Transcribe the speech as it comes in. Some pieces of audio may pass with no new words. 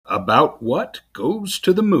About What Goes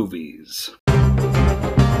to the Movies.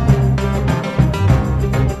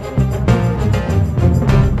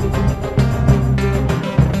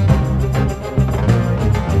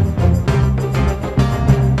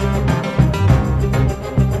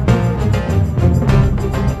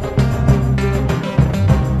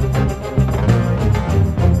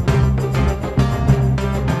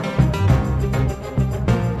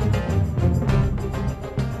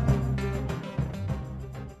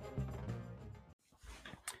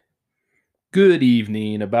 Good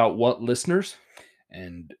evening, About What listeners?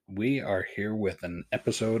 And we are here with an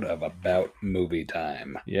episode of About Movie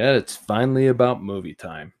Time. Yeah, it's finally about movie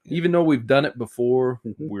time. Yeah. Even though we've done it before,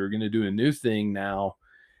 Mhm. we're going to do a new thing now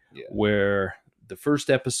Yeah. where the first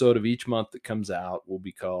episode of each month that comes out will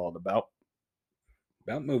be called About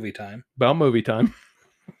Movie Time. Movie Time.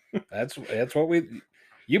 That's what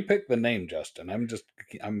you picked the name, Justin.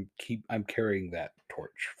 I'm carrying that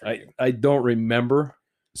torch for you. I don't remember,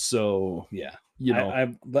 so Yeah.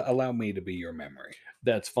 allow me to be your memory.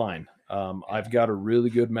 That's fine. I've got a really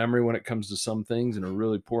good memory when it comes to some things and a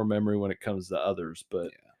really poor memory when it comes to others,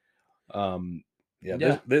 but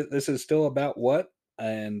This is still About What,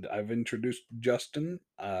 and I've introduced Justin.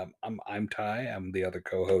 I'm Ty. I'm the other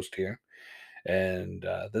co-host here, and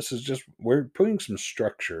this is just we're putting some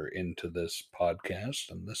structure into this podcast,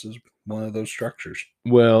 and this is one of those structures.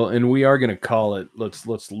 Well, and we are going to call it.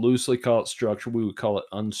 Let's loosely call it structure. We would call it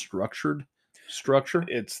unstructured structure.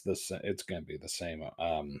 It's going to be the same.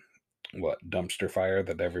 Dumpster fire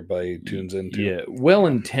that everybody tunes into? Yeah,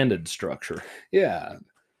 well-intended structure. Yeah.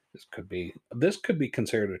 This could be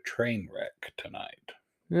considered a train wreck tonight.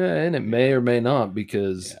 Yeah, and it may or may not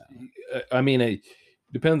because, I mean, it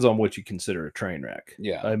depends on what you consider a train wreck.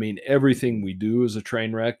 Yeah. I mean, everything we do is a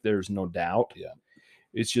train wreck. There's no doubt. Yeah.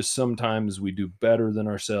 It's just sometimes we do better than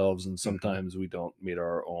ourselves and sometimes we don't meet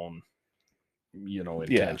our own,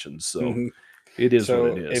 intentions. So it is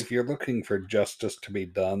what it is. If you're looking for justice to be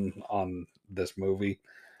done on this movie,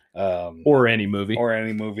 or any movie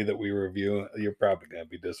that we review, you're probably going to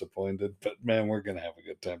be disappointed, but man, we're going to have a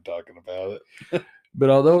good time talking about it. But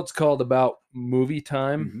although it's called About Movie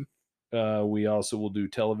Time, we also will do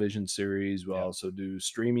television series. We'll also do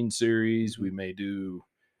streaming series. We may do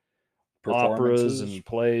operas and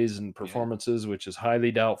plays and performances, which is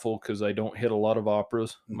highly doubtful because I don't hit a lot of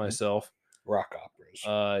operas myself. Rock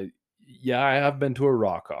operas. Yeah, I have been to a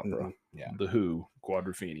rock opera. Yeah. The Who,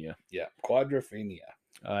 Quadrophenia. Yeah, Quadrophenia.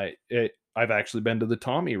 I've actually been to the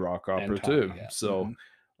Tommy Rock Opera too. Yeah. So,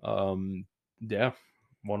 one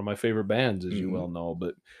of my favorite bands, as you well know.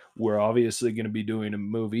 But we're obviously going to be doing a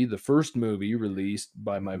movie, the first movie released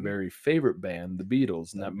by my very favorite band, the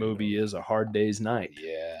Beatles, and that movie is A Hard Day's Night.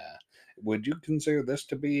 Yeah. Would you consider this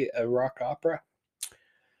to be a rock opera?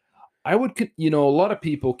 I would, a lot of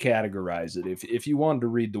people categorize it. If you wanted to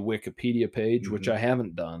read the Wikipedia page, which I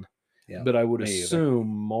haven't done, but I would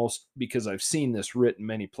assume because I've seen this written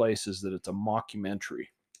many places, that it's a mockumentary.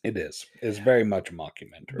 It is. It's very much a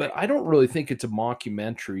mockumentary. But I don't really think it's a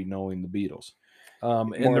mockumentary knowing the Beatles.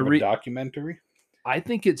 More of a documentary? I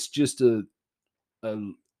think it's just a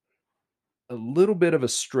little bit of a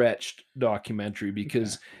stretched documentary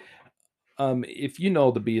because if you know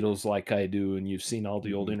the Beatles like I do and you've seen all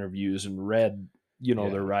the old interviews and read,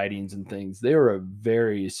 their writings and things, they're a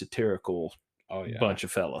very satirical bunch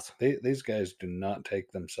of fellas. These guys do not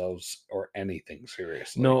take themselves or anything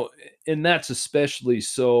seriously. No, and that's especially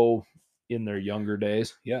so in their younger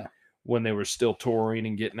days. Yeah. When they were still touring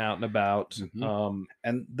and getting out and about.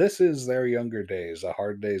 And this is their younger days, A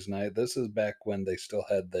Hard Day's Night. This is back when they still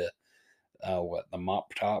had the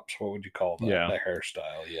mop tops? What would you call that? The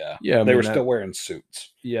hairstyle. Yeah. Yeah. They were still wearing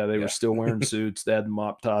suits. Yeah, they were still wearing suits. They had the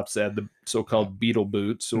mop tops. They had the so-called Beatle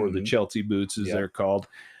boots, or the Chelsea boots as they're called.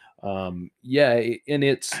 And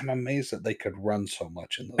I'm amazed that they could run so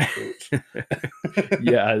much in those boots.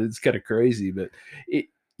 Yeah, it's kind of crazy, but it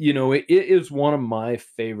is one of my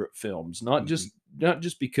favorite films, not just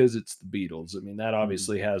because it's the Beatles. I mean, that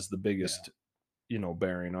obviously has the biggest,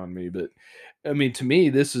 bearing on me, but I mean, to me,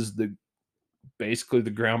 this is basically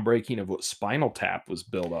the groundbreaking of what Spinal Tap was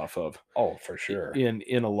built off of. Oh, for sure.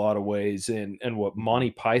 In a lot of ways, and what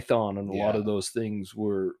Monty Python and a lot of those things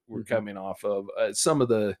were coming off of. Some of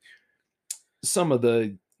the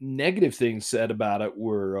negative things said about it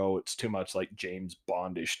were, it's too much like James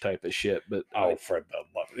Bondish type of shit. But for the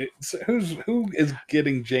love, who is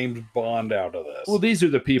getting James Bond out of this? Well, these are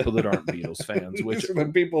the people that aren't Beatles fans, which are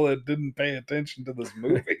the people that didn't pay attention to this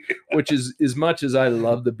movie. Which is, as much as I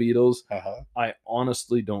love the Beatles, I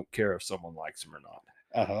honestly don't care if someone likes them or not.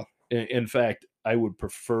 In fact, I would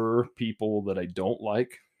prefer people that I don't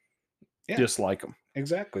like dislike them.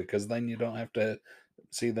 exactly, because then you don't have to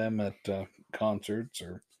see them at concerts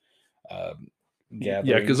or um, Yeah,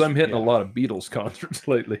 because gatherings. I'm hitting a Yeah, lot of Beatles concerts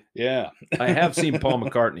lately. yeah. I have seen Paul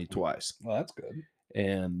McCartney twice, Well, that's good.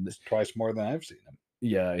 and It's twice more than I've seen him.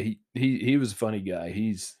 yeah, he was a funny guy.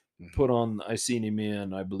 He's Mhm. put on. I seen him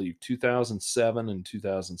in, I believe, 2007 and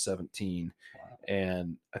 2017, Wow.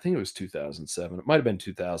 and I think it was 2007. It might have been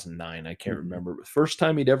 2009. I can't Mhm. remember. But first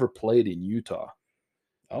time he'd ever played in Utah.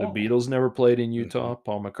 The Oh, Beatles never played in mhm. Utah.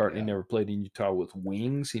 Paul McCartney Yeah. never played in Utah with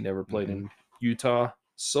Wings. He never played Mhm. in Utah Yeah.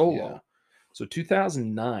 solo. So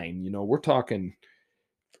 2009, we're talking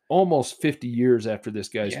almost 50 years after this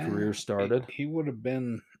guy's Yeah. career He, started. he would have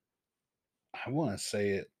been, I want to say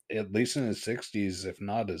it, at least in his 60s, if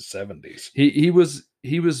not his 70s. He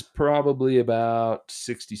was probably about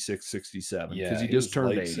 66, 67 because Yeah, he he just was turned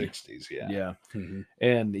late 80. 60s. Yeah. Yeah. Hmm.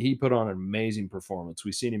 And he put on an amazing performance.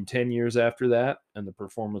 We seen him 10 years after that, and the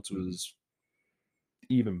performance Hmm. was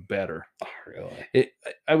even better. Oh, really?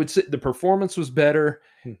 I would say the performance was better,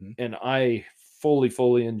 Hmm. and I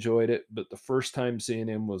fully enjoyed it. But the first time seeing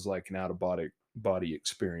him was like an out of body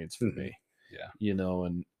experience for Hmm. me, Yeah.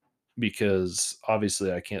 and because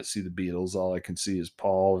obviously I can't see the Beatles. All I can see is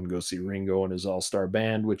Paul and go see Ringo and his all star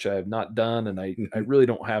band, which I have not done. And I Hmm. really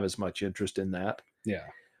don't have as much interest in that. Yeah.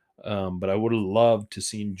 But I would have loved to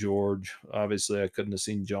seen George. Obviously, I couldn't have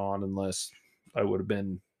seen John unless I would have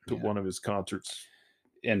been to Yeah. one of his concerts.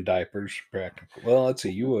 In diapers, practically. Well, let's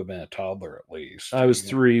see. You would have been a toddler at least. I was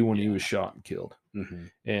 3 when he Yeah. was shot and killed. Hmm.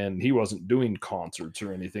 And he wasn't doing concerts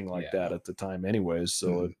or anything like that Yeah. at the time, anyways, so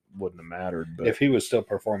Mhm. it wouldn't have mattered. But If he was still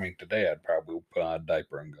performing today, I'd probably put on a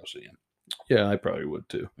diaper and go see him. yeah, I probably would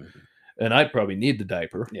too. Mhm. And I'd probably need the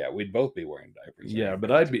diaper. Yeah, we'd both be wearing diapers at Yeah, our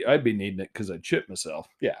but I'd concert. be I'd be needing it because I'd shit myself.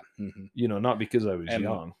 Yeah. Hmm. Not because I was And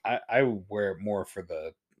young. I would wear it more for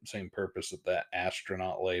the same purpose that that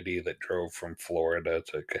astronaut lady that drove from Florida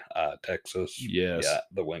to Texas. Yes. Yeah,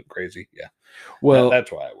 that went crazy. Yeah, Well,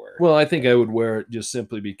 that's why I wear. well, I think I would wear it just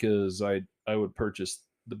simply because I would purchase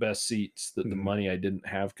the best seats that the Mhm. money I didn't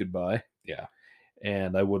have could buy, Yeah,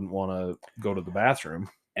 and I wouldn't want to go to the bathroom.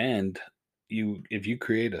 and if you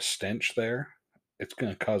create a stench there, it's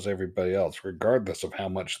going to cause everybody else, regardless of how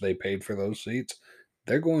much they paid for those seats.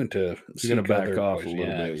 They're going to You're gonna seek back other off a places.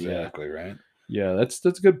 little Yeah, bit, yeah. exactly. Right. Yeah, that's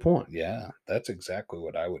a good point. Yeah, that's exactly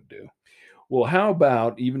what I would do. Well, how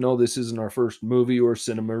about, even though this isn't our first movie or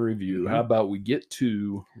cinema review, how Hmm. about we get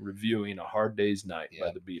to reviewing A Hard Day's Night by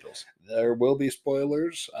Yeah, the Beatles? there will be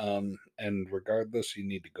spoilers, and regardless, you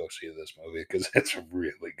need to go see this movie because it's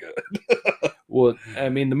really good. Well, I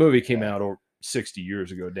mean, the movie came Yeah, out 60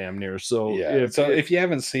 years ago, damn near. So yeah. if So it, if you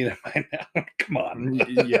haven't seen it by now, come on.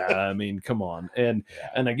 yeah, I mean, come on. And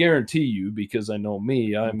Yeah. and I guarantee you, because I know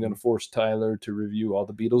me, I'm going Mhm. to force Tyler to review all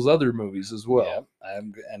the Beatles' other movies as Yeah, well.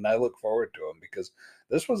 and I look forward to them because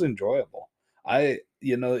this was enjoyable.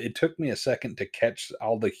 It took me a second to catch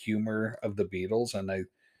all the humor of the Beatles, and I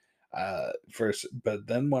first, but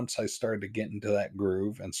then once I started to get into that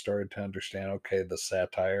groove and started to understand, okay, the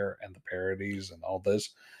satire and the parodies and all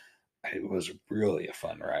this, it was really a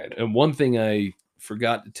fun ride. And one thing I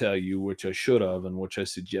forgot to tell you, which I should have, and which I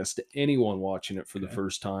suggest to anyone watching it for the Okay.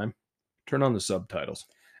 first time, turn on the subtitles.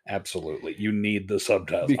 Absolutely. You need the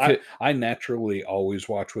subtitles. I Because I naturally always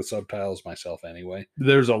watch with subtitles myself anyway.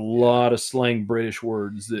 there's a Yeah. lot of slang British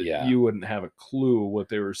words that Yeah. you wouldn't have a clue what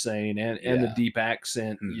they were saying, and the Yeah. deep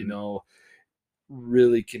accent, Mhm.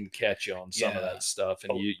 really can catch you on some of Yeah. that stuff,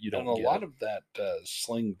 and Oh, you and don't a get lot it. of that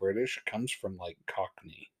slang British comes from like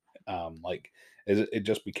Cockney. Like it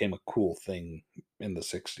just became a cool thing in the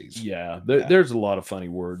 60s. Yeah, Yeah. there's a lot of funny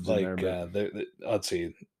words in there, Like but let's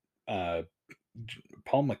see. Uh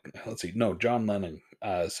let's see. No, John Lennon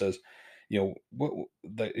says,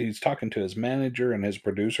 he's talking to his manager and his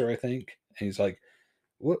producer, I think, and he's like,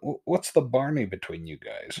 what's the Barney between you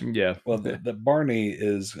guys? yeah, Well, the Barney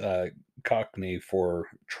is Cockney for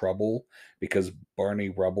trouble because Barney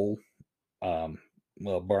Rubble. Um,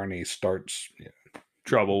 well, Barney starts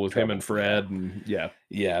trouble with him and trouble. Yeah, Fred, and yeah,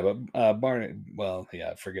 yeah, but Barney. Well,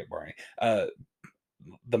 yeah, forget Barney.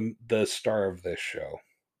 The star of this show,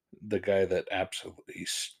 the guy that absolutely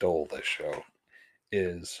stole this show,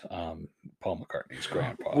 is Paul McCartney's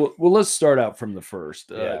grandpa. well, let's start out from the first.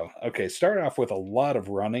 Yeah. Okay. Start off with a lot of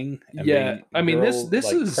running and Yeah, being I mean, this girl this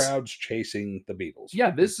like is crowds chasing the Beatles. yeah,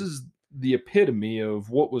 this is the epitome of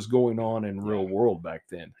what was going on in Yeah. real world back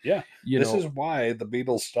then. Yeah. You This know, is why the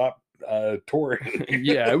Beatles stopped touring.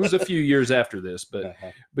 yeah, it was a few years after this, but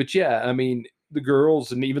Uh-huh. but yeah, I mean, the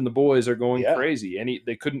girls and even the boys are going Yeah. crazy.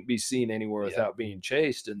 They couldn't be seen anywhere Yeah. without being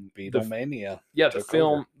chased. And Beatlemania the took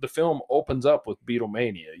over. film opens up with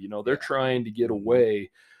Beatlemania. They're Yeah. trying to get Mhm. away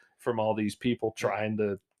from all these people trying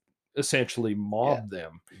to essentially mob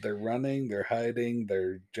them, They're running, they're hiding,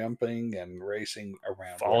 they're jumping and racing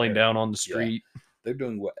around falling down on the Yeah, street. they're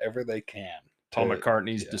doing whatever they can Paul to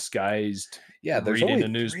McCartney's yeah. disguised Yeah, there's reading only a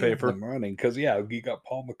 3 of newspaper. them running because yeah, you got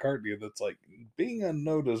Paul McCartney that's, like, being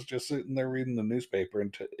unnoticed, just sitting there reading the newspaper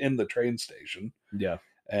in the train station, Yeah.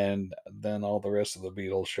 and then all the rest of the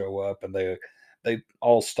Beatles show up, and they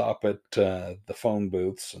all stop at, the phone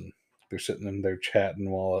booths, and they're sitting in there chatting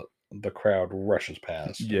while the crowd rushes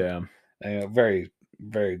past, Yeah. and very,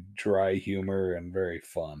 very dry humor and very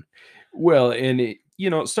fun. Well, and it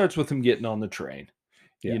starts with them getting on the train.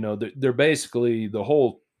 Yeah. They're basically the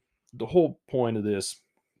whole point of this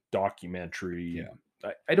documentary.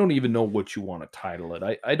 Yeah. I don't even know what you want to title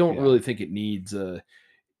it. I don't Yeah. really think it needs a.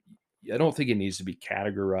 I don't think it needs to be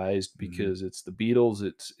categorized Mhm. because it's the Beatles.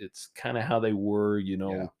 It's kind of how they were,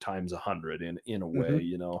 Yeah. times 100 in a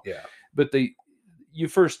Mhm. way. Yeah. But you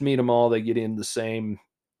first meet them all. They get in the same,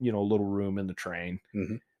 little room in the train,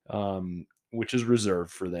 Mhm. which is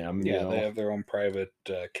reserved for them. Yeah, they have their own private,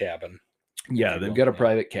 cabin. Yeah, They they've go got a yeah.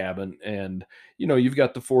 private cabin, and you've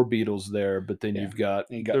got the four Beatles there, but then Yeah. you've got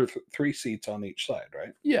And you got 3 seats on each side,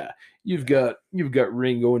 right? yeah, you've got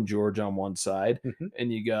Ringo and George on one side, Mhm.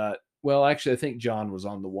 and you got well, actually, I think John was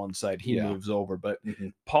on the one side. He Yeah. moves over, but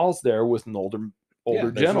Mhm. Paul's there with an older Yeah,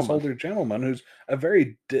 there's this gentleman. older gentleman who's a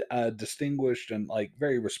very distinguished and, like,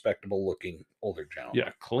 very respectable looking older gentleman.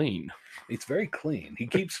 Yeah, clean. He's very clean. He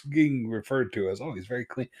keeps being referred to as, "Oh, he's very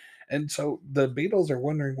clean." And so the Beatles are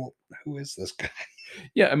wondering, "Well, who is this guy?"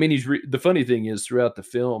 Yeah, I mean, the funny thing is throughout the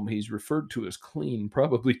film, he's referred to as clean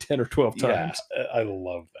probably 10 or 12 Yeah, times. I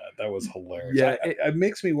love that. That was hilarious. Yeah, It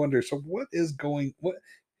makes me wonder, so what is going what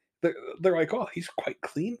they're like, "Oh, he's quite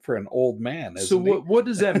clean for an old man, so isn't he?" what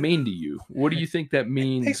does that mean to you? What do you think that It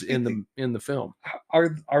means makes me in think, the film?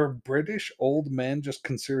 are British old men just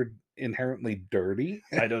considered inherently dirty?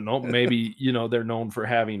 I don't know. Maybe, they're known for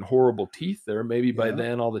having horrible teeth there. Maybe by Yeah.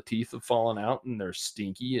 then all the teeth have fallen out and they're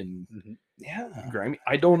stinky and Mhm. Yeah. grimy.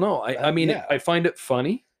 I don't know. I mean, Yeah. I find it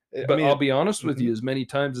funny, I but mean, I'll be honest with mhm. you, as many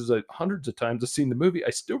times as hundreds of times I've seen the movie,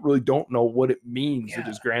 I still really don't know what it means that Yeah.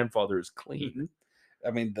 his grandfather is clean. Mhm. I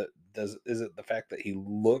mean, is it the fact that he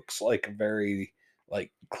looks like a very,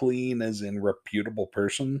 like, clean as in reputable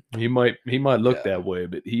person? He might look Yeah. that way,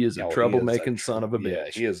 but he is a No, he is a troublemaking son of a yeah,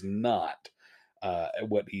 bitch. he is not,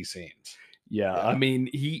 what he seems. Yeah, I Yeah. mean,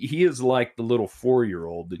 he is like the little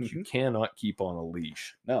 4-year-old that you Mhm. cannot keep on a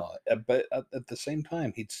leash. No, but at the same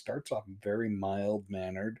time, he starts off very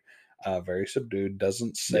mild-mannered, very subdued,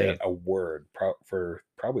 doesn't Yeah, say a word for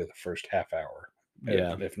probably the first half hour,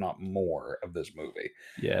 yeah, if not more of this movie.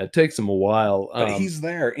 yeah. It takes him a while. But he's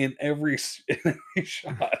there in every in every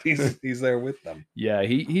shot. He's there with them. Yeah,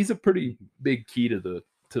 he's a pretty Mhm. big key to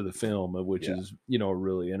the film, which Yeah. is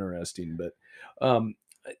really interesting. But um,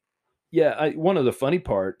 yeah, one of the funny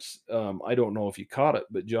parts, I don't know if you caught it,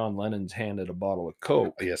 but John Lennon's handed a bottle of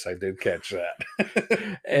Coke, Yes, I did catch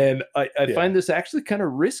that. and I Yeah. find this actually kind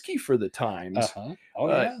of risky for the times. Uh-huh. Oh,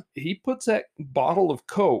 yeah. He puts that bottle of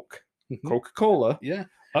Coke, Mhm. Coca Cola, Yeah,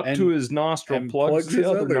 up to and his nostril, and plugs plugs the his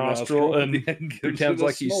other other nostril, nostril and and gives pretends it a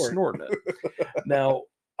like he's snort. snorting it. Now,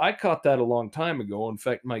 I caught that a long time ago. In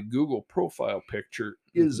fact, my Google profile picture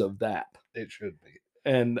is Mhm. of that. It should be.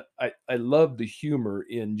 And I love the humor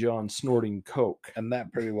in John snorting Coke. And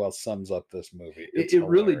that pretty well sums up this movie. It, It's it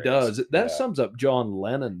really hilarious. does. That Yeah. sums up John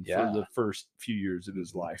Lennon for Yeah. the first few years of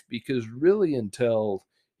his Mhm. life, because really until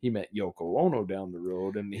he met Yoko Ono down the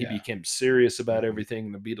road and he Yeah. became serious about Mhm.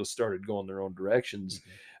 everything, the Beatles started going their own directions. Mhm.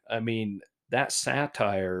 I mean, that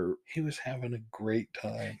satire, He was having a great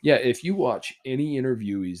time. yeah, if you watch any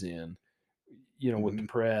interview he's in, with the Mhm.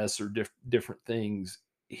 press or different things,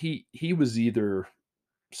 he was either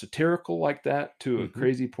satirical like that to a Mhm.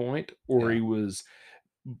 crazy point, or Yeah. he was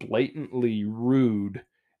blatantly rude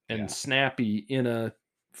and Yeah. snappy in a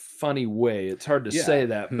funny way. It's hard to Yeah. say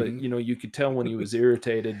that, but Mhm. you could tell when he was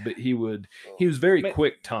irritated, but he was Oh, very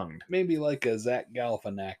quick tongued. maybe like a Zach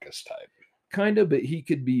Galifianakis type. Kind of, but he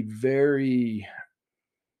could be very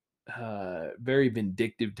very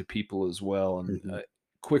vindictive to people as well, and Mhm.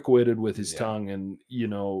 quick-witted with his Yeah. tongue, and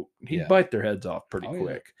he'd Yeah. bite their heads off pretty Oh, yeah.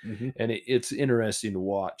 quick. Mhm. And it's interesting to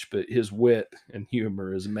watch, but his wit and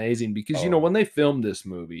humor is amazing because Oh, when they filmed this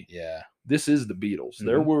movie, yeah. this is the Beatles.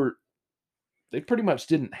 Mhm. They pretty much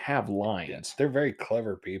didn't have Yeah. lines. They're very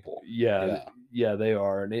clever people. Yeah, Yeah. yeah, they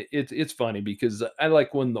are, and it's funny because I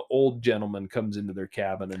like when the old gentleman comes into their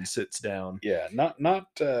cabin and sits down. Yeah. Not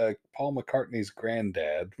Paul McCartney's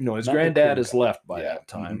granddad. His Not the granddad crew is guy. left by Yeah. that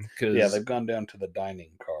time Mhm. Yeah, because they've gone down to the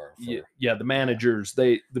dining car for yeah, the managers,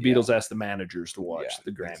 the Yeah. Beatles asked the managers to watch Yeah,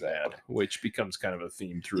 the granddad, exactly. which becomes kind of a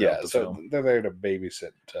theme throughout Yeah, the so film. they're there to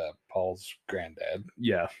babysit Paul's granddad.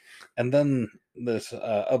 Yeah. And then this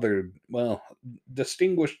other, well,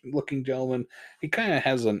 distinguished looking gentleman, he kind of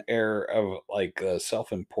has an air of like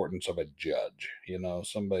self importance of a judge,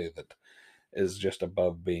 somebody that is just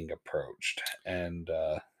above being approached. And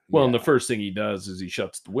Well, and yeah, the first thing he does is he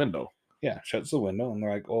shuts the window. yeah, shuts the window, and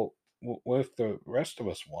they're like, well, what if the rest of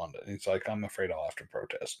us want it? And he's like, I'm afraid I'll have to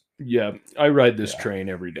protest. Yeah, I ride this Yeah. train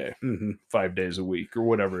every day, hmm 5 days a week or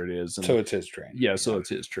whatever it is. And So it's his train. yeah, so it's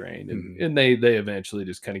his train, and Mhm. and they eventually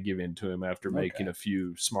just kind of give in to him after making Okay. a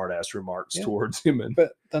few smart ass remarks Yeah. towards him. And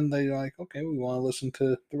But then they're like, okay, we want to listen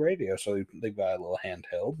to the radio. So they buy a little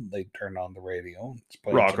handheld. They turn on the radio. And it's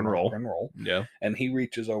playing rock some and roll. rock and roll. Yeah, And he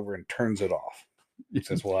reaches over and turns it off. He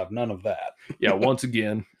says, we'll have none of that. yeah. Once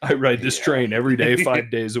again, I ride this Yeah. train every day,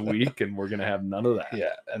 5 days a week, and we're gonna have none of that.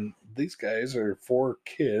 Yeah. And these guys are 4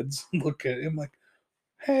 kids. Look at him like,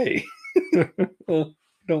 hey, well,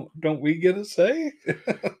 don't we get a say?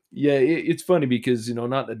 Yeah, it's funny because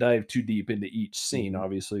not to dive too deep into each scene, Mhm.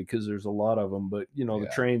 obviously, because there's a lot of them. But the Yeah.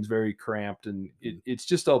 train's very cramped, and Mhm. it's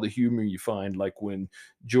just all the humor you find. Like when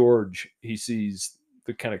George he sees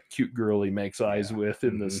the kind of cute girl he makes eyes Yeah. with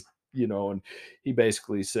in Mhm. this, and he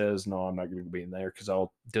basically says, "No, I'm not going to be in there because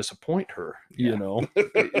I'll disappoint her." Yeah.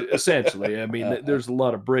 Essentially, I mean, there's a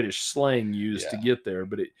lot of British slang used to Yeah. get there,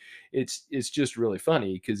 but it's just really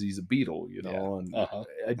funny because he's a Beatle, Yeah. and Uh-huh.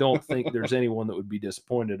 I don't think there's anyone that would be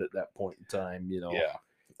disappointed at that point in time, Yeah.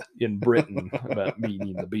 in Britain about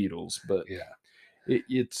meeting the Beatles. But Yeah.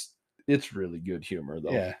 it's really good humor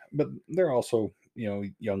though. Yeah, but they're also,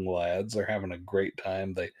 young lads. They're having a great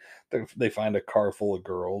time. They find a car full of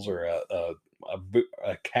girls, or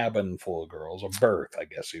a cabin full of girls, a berth, I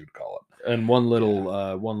guess you would call it. And one little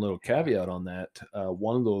Yeah. caveat on that,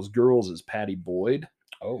 one of those girls is Patty Boyd,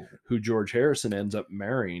 Oh, who George Harrison ends up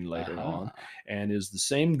marrying later on, uh-huh. and is the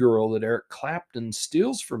same girl that Eric Clapton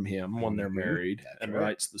steals from him when they're Mhm. married That's and right.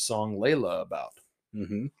 writes the song Layla about.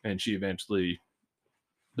 Mm-hmm. And she eventually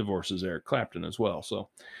divorces Eric Clapton as well. So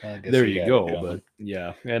I guess there he you had it go. coming. But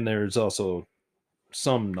yeah, and there's also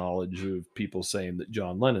some knowledge of people saying that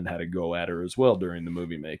John Lennon had a go at her as well during the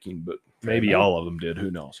movie making, but Fair maybe enough. all of them did.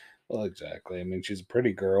 Who knows? Well, exactly. I mean, she's a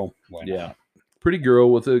pretty girl. Why Yeah. not? Pretty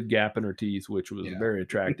girl with a gap in her teeth, which was a Yeah. very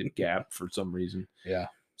attractive gap for some reason. Yeah.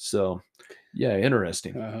 So, yeah,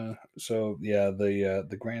 interesting. So yeah,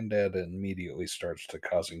 the granddad immediately starts to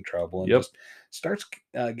causing trouble and Yep. just starts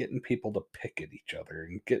getting people to pick at each other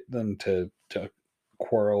and get them to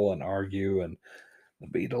quarrel and argue. And the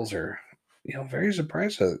Beatles are, very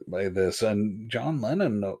surprised by this. And John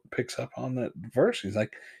Lennon picks up on that verse. He's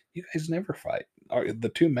like, "You guys never fight. The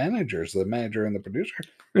two managers, the manager and the producer,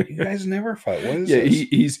 you guys never fight. What is Yeah,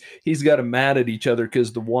 this?" he's got them mad at each other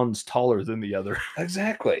because the one's taller than the other.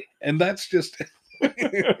 Exactly. And that's just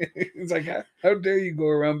it's like, how dare you go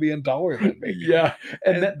around being taller than me? Yeah,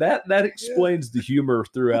 and And that explains the humor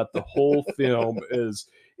throughout the whole film.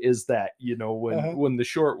 Is that Uh-huh. when the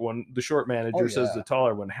short manager says yeah. the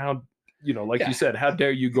taller one, how like Yeah. you said, how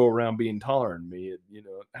dare you go around being taller than me? And,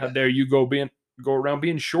 how dare you go around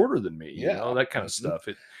being shorter than me? Yeah. That kind of Mhm. stuff.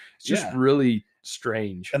 It's just Yeah. really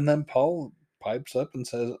strange. And then Paul pipes up and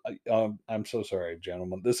says, I'm so sorry,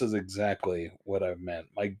 gentlemen. This is exactly what I meant.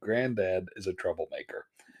 My granddad is a troublemaker.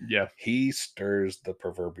 Yeah, He stirs the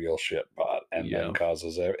proverbial shit pot and Yeah. then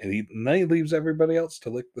causes and then he leaves everybody else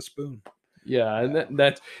to lick the spoon. yeah, and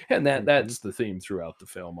Yeah. that's the theme throughout the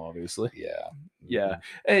film, obviously. Yeah. Yeah,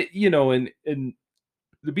 and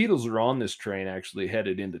the Beatles are on this train actually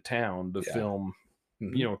headed into town to Yeah. film,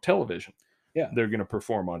 Mhm. television. Yeah. They're going to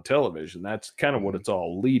perform on television. That's kind of what Mhm. it's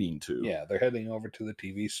all leading to. Yeah, they're heading over to the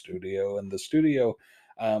TV studio, and the studio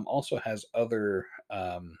also has other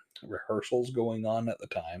rehearsals going on at the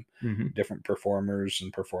time. Mhm. Different performers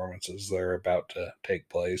and performances that are about to take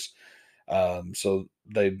place. So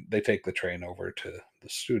they take the train over to the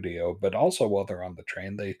studio, but also while they're on the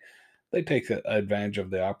train, they take advantage of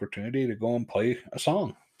the opportunity to go and play a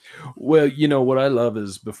song. Well, what I love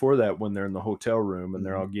is before that when they're in the hotel room and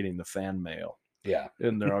they're Mhm. all getting the fan mail Yeah,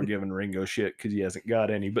 and they're all giving Ringo shit because he hasn't got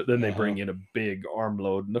any, but then they bring in a big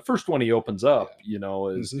armload. And the first one he opens up,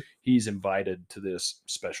 is Mhm. he's invited to this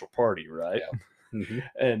special party, right? yeah, Mhm.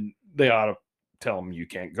 And they ought to tell him you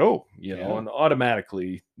can't go, Yeah. and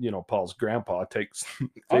automatically, Paul's grandpa takes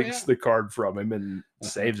Oh, takes yeah. the card from him and Uh-huh.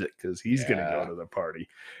 saves it because he's going to go Yeah. to the party,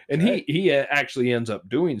 and That's right. he actually ends up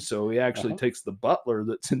doing so. He actually Uh-huh. takes the butler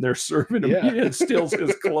that's in there serving him Yeah. and steals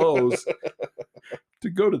his clothes to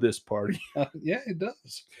go to this party. Yeah, it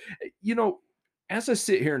does. As I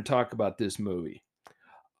sit here and talk about this movie,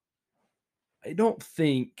 I don't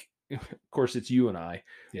think, of course, it's you and I.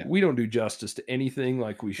 Yeah. We don't do justice to anything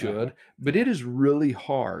like we Uh-huh. should, but Yeah. it is really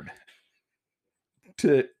hard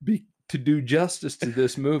to do justice to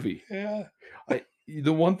this movie. Yeah.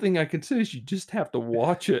 The one thing I can say is you just have to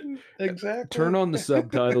watch it. Turn Exactly. on the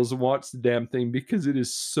subtitles and watch the damn thing because it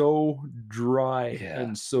is so dry Yeah.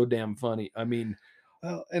 and so damn funny. I mean,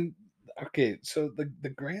 Well, and okay, so the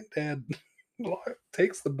granddad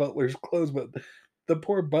takes the butler's clothes, but the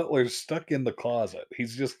poor butler's stuck in the closet.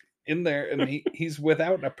 He's just in there, and he's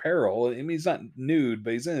without apparel. I mean, he's not nude,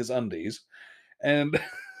 but he's in his undies. And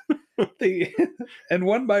the and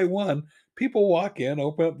one by one, people walk in,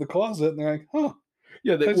 open up the closet, and they're like, "Huh,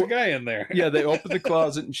 yeah, there's a guy in there." yeah, they open the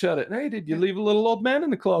closet and shut it. Hey, did you leave a little old man in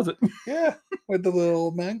the closet? Yeah, where'd the little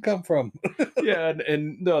old man come from? Yeah,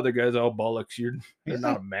 and the other guy's all bollocks. You're Yeah,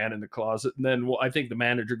 not a man in the closet. And then I think the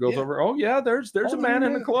manager goes yeah. over. Oh yeah, there's a Oh, there man it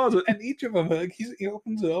in the is. closet. And each of them, like, he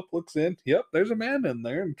opens it up, looks in. Yep, there's a man in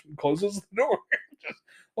there, and closes the door. Just,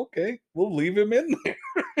 okay, we'll leave him in there.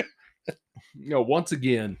 Once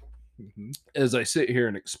again, Mhm. as I sit here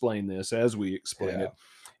and explain this, as we explain Yeah, it,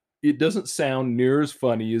 it doesn't sound near as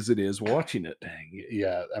funny as it is watching it. dang.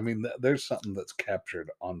 Yeah, I mean, there's something that's captured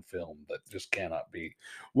on film that just cannot be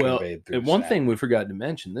Well, conveyed through and one thing sound. we forgot to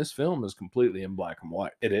mention, this film is completely in black and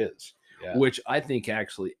white, It is. Yeah. which I think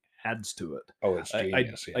actually adds to it. Oh, it's I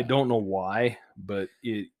genius. I Yeah, don't know why, but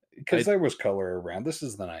because I there was color around. This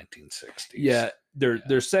is the 1960s. yeah, their Yeah,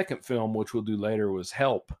 their second film, which we'll do later, was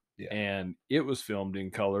Help, yeah. and it was filmed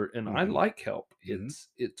in color, and I Hmm. like Help. Hmm.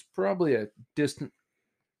 It's probably a distant,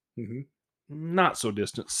 Hmm. not so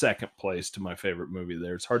distant second place to my favorite movie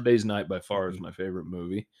there. It's Hard Day's Night by far is Hmm. my favorite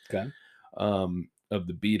movie Okay. of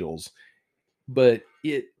the Beatles, but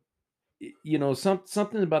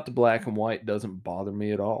something about the black and white doesn't bother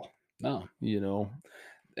me at all. No, You know,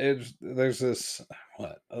 there's this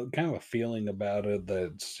kind of a feeling about it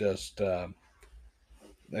that's just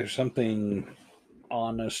there's something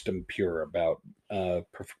honest and pure about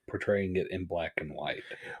portraying it in black and white.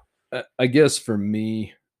 I guess for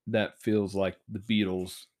me that feels like the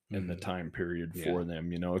Beatles and the Hmm. time period Yeah. for them,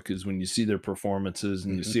 because when you see their performances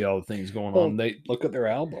and you Hmm. see all the things going on, Well, look at their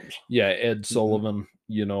albums. yeah, Ed Hmm. Sullivan,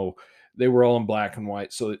 they were all in black and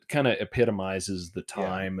white, so it kind of epitomizes the Yeah.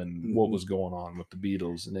 time and what Hmm. was going on with the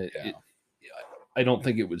Beatles, and Yeah. I don't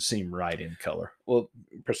think it would seem right in color. Well,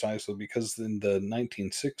 precisely because in the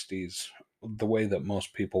 1960s, the way that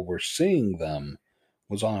most people were seeing them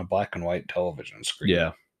was on a black and white television screen.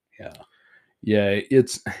 Yeah, Yeah. yeah,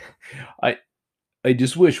 it's I I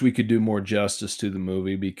just wish we could do more justice to the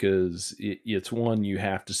movie because it's one you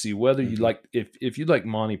have to see. Whether you Hmm. like, if you like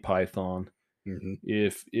Monty Python, Hmm.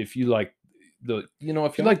 if you like if you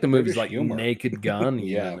Yeah, like the movies British like humor. Naked Gun,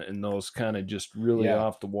 Yeah. even, and those kind of just really Yeah.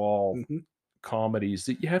 off the wall Hmm. comedies,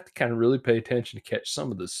 that you have to kind of really pay attention to catch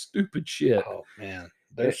some of the stupid shit. Oh man, Eh,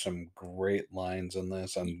 there's some great lines in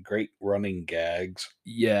this and great running gags.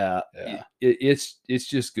 yeah, Yeah. it's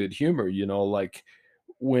just good humor, like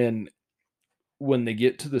when they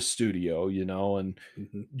get to the studio, and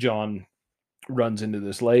Hmm. John runs into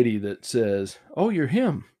this lady that says, "Oh, you're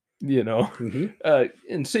him," Hmm.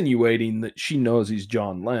 insinuating that she knows he's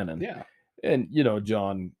John Lennon. Yeah. And,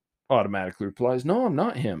 John automatically replies, "No, I'm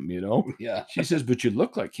not him," Yeah. She says, "But you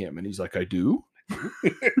look like him." And he's like, "I do?"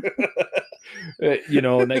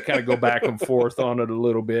 And they kind of go back and forth on it a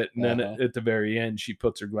little bit. And then Uh-huh. at the very end, she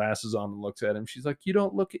puts her glasses on and looks at him. She's like, "You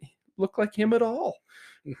don't look like him at all."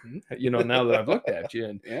 Hmm. Now that I've looked at you,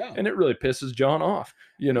 and Yeah. and it really pisses John off.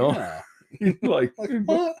 Yeah. Like, Like what,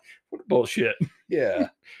 what? what bullshit. Yeah.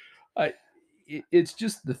 I it's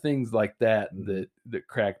just the things like that Hmm. that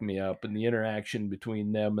crack me up, and the interaction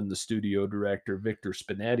between them and the studio director Victor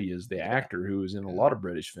Spinetti is the Yeah. actor who is in a Yeah. lot of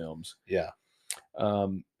British films. Yeah.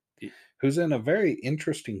 Um, i- Who's in a very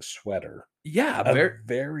interesting sweater. yeah, A very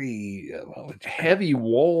very what would you call heavy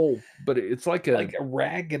wool, but it's like like a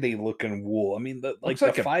raggedy looking wool. I mean, looks the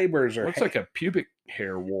like a fibers are. looks like a pubic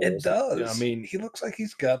hair wool. It Yeah, I does. mean, He looks like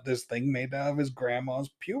he's got this thing made out of his grandma's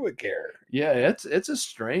pubic hair. yeah, it's a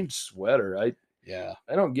strange sweater. Yeah.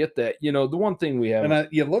 I don't get that. The one thing we And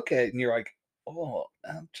haven't. you look at it and you're like, oh,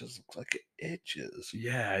 that just looks like it itches.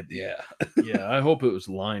 Yeah, Yeah. yeah. I hope it was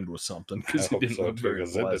lined with something I because it hope didn't so look too, very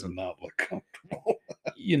because it did pleasant. not look comfortable.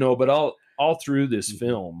 But all through this Mhm.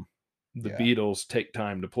 film, the Yeah. Beatles take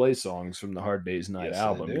time to play songs from the Hard Day's Night Yes, they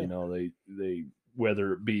album. do. They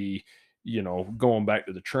whether it be going back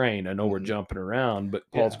to the train. I know we're Mhm. jumping around, but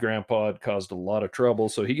Paul's Yeah. grandpa had caused a lot of trouble,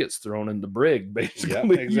 so he gets thrown in the brig Yeah,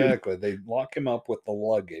 basically. exactly. They lock him up with the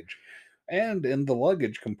luggage. And in the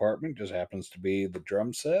luggage compartment just happens to be the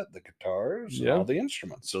drum set, the guitars, and Yeah. all the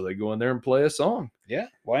instruments. So they go in there and play a song. Yeah,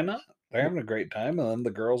 why not? They're having a great time, and then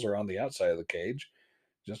the girls are on the outside of the cage,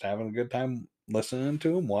 just having a good time listening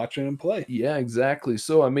to them, watching them play. Yeah, exactly.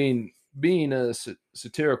 So, I mean, being a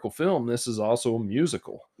satirical film, this is also a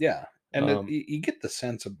musical. Yeah, and Um, you get the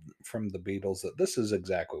sense of from the Beatles that this is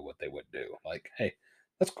exactly what they would do. Like, hey,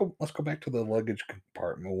 let's go back to the luggage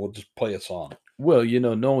compartment. We'll just play a song. well,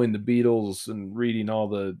 knowing the Beatles and reading all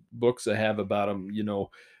the books I have about them,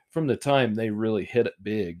 from the time they really hit it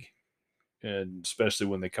big, and especially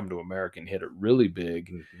when they come to America and hit it really big,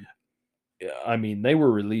 Hmm. I mean, they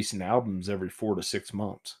were releasing albums every 4 to 6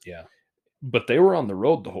 months, Yeah. but they were on the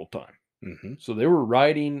road the whole time. Hmm. So they were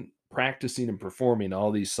writing, practicing, and performing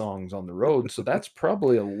all these songs on the road. So that's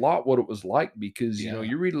probably a lot what it was like because, Yeah.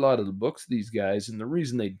 you read a lot of the books of these guys, and the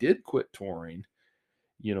reason they did quit touring,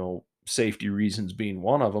 safety reasons being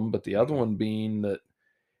one of them, but the other Hmm. one being that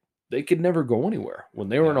they could never go anywhere. When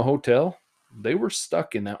they were in Yeah. a hotel, they were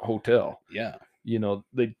stuck in that hotel. Yeah.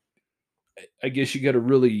 I guess you got to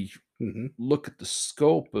really Hmm. look at the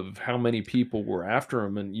scope of how many people were after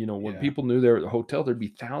them. And, when Yeah. people knew they were at the hotel, there'd be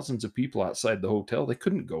thousands of people outside the hotel. They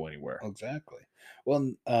couldn't go anywhere. Exactly.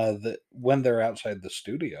 Well, when they're outside the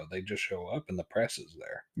studio, they just show up and the press is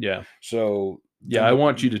there. Yeah. So Yeah. then I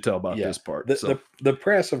want you to tell about yeah, this part. So, the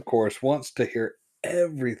press, of course, wants to hear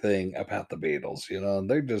everything about the Beatles. And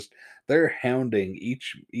they're hounding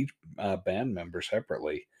each band member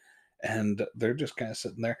separately, and they're just kind of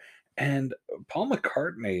sitting there. And Paul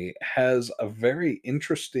McCartney has a very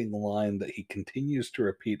interesting line that he continues to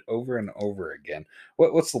repeat over and over again.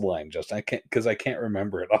 What's the line, Justin? I can't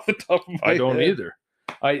remember it off the top of I my don't head. either.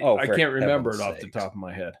 I, Oh, I for can't remember it heaven's off the sakes! top of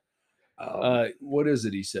my head. Um, What is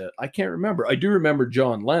it he said? I can't remember. I do remember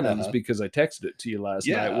John Lennon's uh because I texted it to you last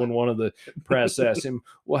night yeah, when one of the press asked him,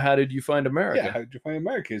 "Well, how did you find yeah. America?" How did you find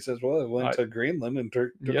America? He says, "Well, I went I to Greenland and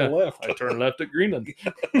took a Yeah, left." I turned left at Greenland.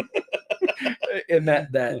 And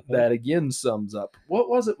that again sums up what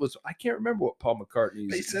was it was I can't remember what Paul But he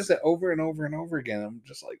McCartney's says it over and over and over again. I'm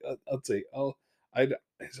just like, I'll say, oh,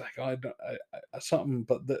 he's like, oh, I don't, something,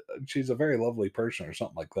 but she's a very lovely person or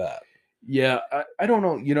something like that. yeah, I don't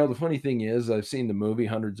know. The funny thing is I've seen the movie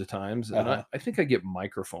hundreds of times Uh and I, huh. I think I get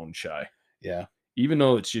microphone shy. Yeah, Even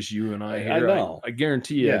though it's just you and I I here, I, know. I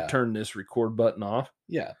guarantee you I've Yeah, turned this record button off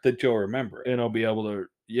yeah, that you'll remember it. and I'll be able to,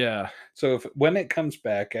 yeah. So if when it comes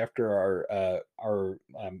back after our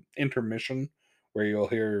intermission, where you'll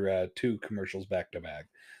hear two commercials back to back,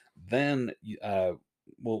 then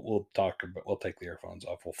we'll talk about we'll take the earphones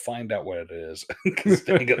off. We'll find out what it is because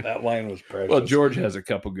dang it, that line was Well, precious. George has a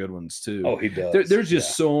couple good ones too. Oh, he There, does. there's Yeah,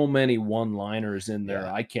 just so many one-liners in there.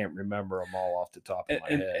 yeah. I can't remember them all off the top of my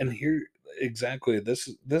head. And here exactly this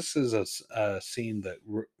is a scene that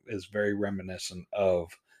is very reminiscent of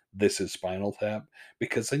This Is Spinal Tap,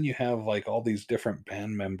 because then you have like all these different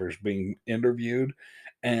band members being interviewed,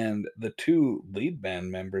 and the two lead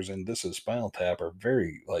band members in This Is Spinal Tap are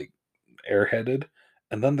very like airheaded,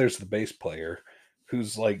 and then there's the bass player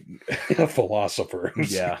who's like a philosopher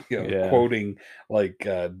who's Yeah, yeah. quoting like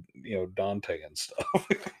Dante and stuff.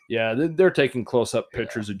 Yeah, they're taking close up Yeah,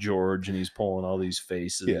 pictures of George, and he's pulling all these yeah.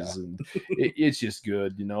 faces, and it's just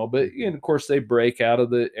good. But Mhm. and of course, they break out of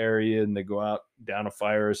the area and they go out down a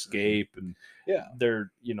fire Mhm. escape, and Yeah.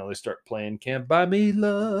 they start playing "Can't Buy Me Mhm.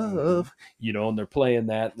 Love," and they're playing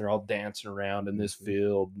that, and they're all dancing around in this Mhm.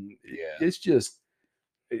 field. And Yeah. it's just,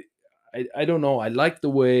 I don't know. I like the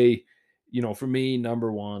way, for me,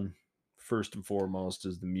 number one, first and foremost,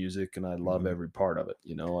 is the music, and I love Mhm. every part of it.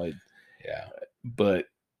 Yeah. But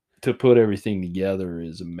to put everything together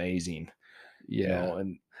is amazing, Yeah.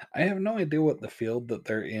 and I have no idea what the field that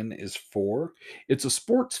they're in is for. it's a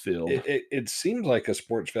sports field. It seems like a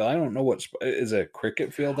sports field. I don't know is it a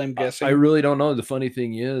cricket field, I'm I guessing? really don't know. The funny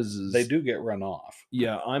thing is, They do get run off.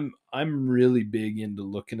 yeah, I'm really big into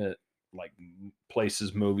looking at like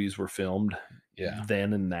places movies were filmed Yeah.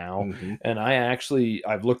 then and now. Mhm. And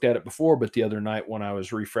I've looked at it before, but the other night when I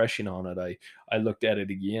was refreshing on it, I looked at it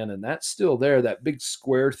again, and that's still there. That big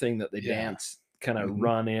square thing that they Yeah. dance, kind of Mhm.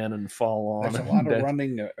 run in and fall on, There's a lot and of that,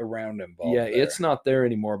 running around yeah, involved it's there. not there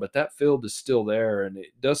anymore, but that field is still there, and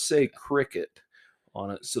it does say cricket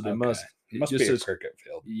on it. So they Okay. must, It it must just be a says, cricket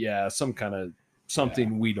field. yeah, some kind of Yeah.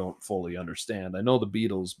 something we don't fully understand. I know the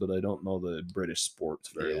Beatles, but I don't know the British sports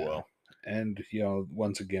very Yeah. well. And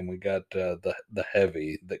once again, we got the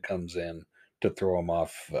heavy that comes in to throw them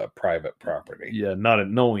off private property. Yeah, not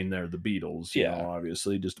knowing they're the Beatles, Yeah.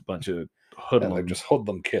 obviously just a bunch of Yeah, they're just hoodlums.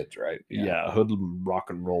 hoodlum kids, right? Yeah. Yeah, hoodlum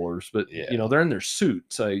rock and rollers, but Yeah. they're in their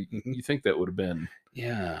suits. Mhm. You think that would have been,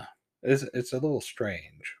 Yeah. It's a little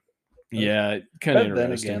strange. Uh, yeah, kind of But then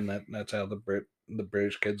interesting. again, that's how the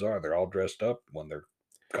British kids are. They're all dressed up when they're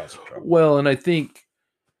causing trouble. Well, and I think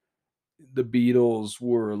the Beatles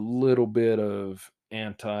were a little bit of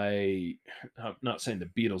anti. I'm not saying the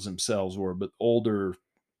Beatles themselves were, but older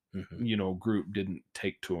group didn't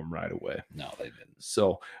take to them right away. No, they didn't.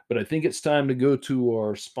 So, but I think it's time to go to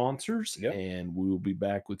our sponsors, Yep. and we will be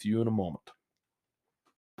back with you in a moment.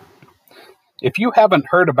 If you haven't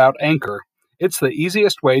heard about Anchor, it's the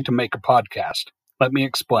easiest way to make a podcast. Let me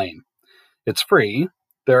explain. It's free.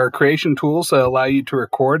 There are creation tools that allow you to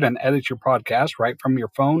record and edit your podcast right from your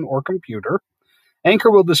phone or computer.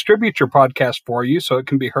 Anchor will distribute your podcast for you so it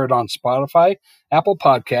can be heard on Spotify, Apple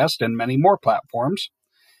Podcast, and many more platforms.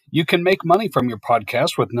 You can make money from your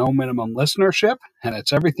podcast with no minimum listenership, and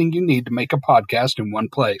it's everything you need to make a podcast in one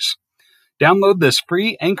place. Download this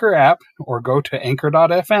free Anchor app or go to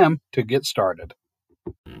anchor.fm to get started.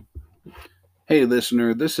 Hey,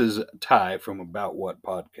 listener, this is Ty from About What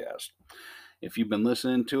Podcast. If you've been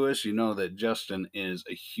listening to us, you know that Justin is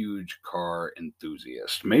a huge car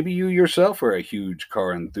enthusiast. Maybe you yourself are a huge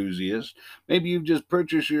car enthusiast. Maybe you've just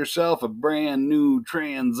purchased yourself a brand new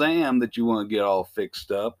Trans Am that you want to get all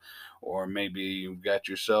fixed up. Or maybe you've got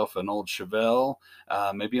yourself an old Chevelle,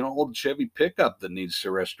 maybe an old Chevy pickup that needs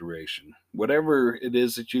some restoration. Whatever it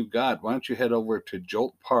is that you've got, why don't you head over to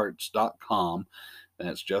joltparts.com.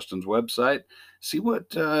 That's Justin's website. See what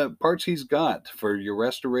parts he's got for your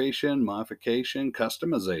restoration, modification,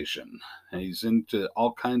 customization. And he's into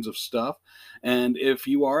all kinds of stuff. And if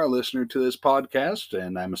you are a listener to this podcast,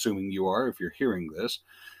 and I'm assuming you are if you're hearing this,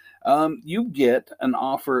 you get an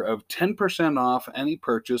offer of 10% off any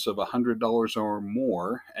purchase of $100 or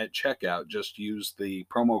more at checkout. Just use the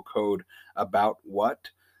promo code ABOUTWHAT.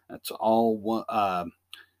 That's all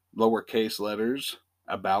lowercase letters,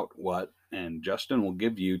 about what. And Justin will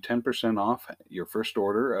give you 10% off your first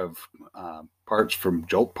order of parts from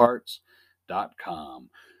joltparts.com.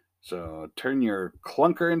 So turn your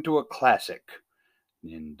clunker into a classic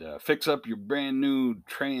and fix up your brand new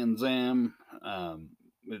Trans Am,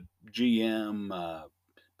 GM,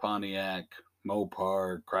 Pontiac,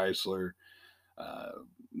 Mopar, Chrysler,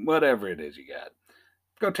 whatever it is you got.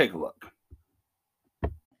 Go take a look.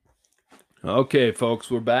 Okay, folks,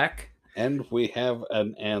 we're back. And we have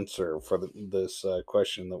an answer for this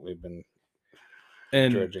question that we've been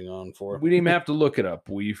dredging on for. We didn't even have to look it up.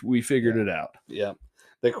 We figured it out. Yeah.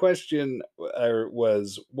 The question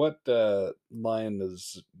was, what line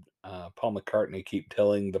does Paul McCartney keep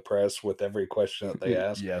telling the press with every question that they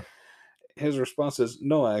ask? Yeah. His response is,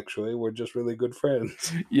 no, actually, we're just really good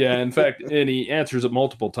friends. Yeah, in fact, and he answers it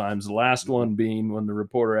multiple times. The last one being when the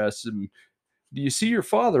reporter asks him, do you see your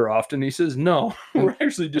father often? He says, no, we're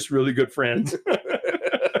actually just really good friends.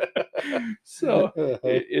 So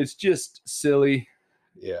it's just silly,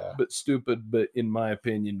 but stupid, but in my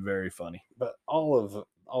opinion, very funny. But all of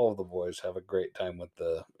the boys have a great time with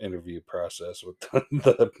the interview process with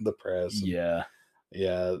the press. Yeah.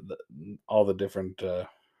 All the different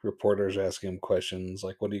reporters asking him questions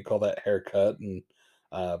like, what do you call that haircut? And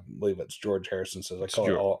I believe it's George Harrison says, I call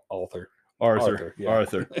it Arthur. Arthur. Yeah.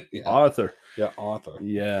 Arthur. Yeah. Arthur. Yeah, Arthur.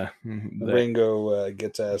 Yeah. Ringo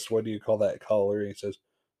gets asked, what do you call that collar? He says,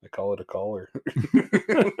 I call it a collar.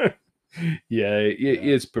 Yeah,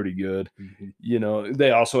 it's pretty good. Mm-hmm. You know, they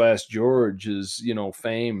also asked George, is,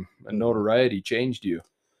 fame and notoriety changed you?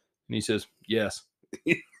 And he says, yes.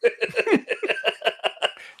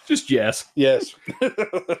 Just yes. Yes.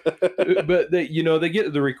 But they get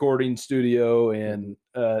to the recording studio, and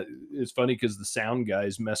it's funny because the sound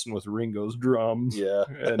guy's messing with Ringo's drums. Yeah.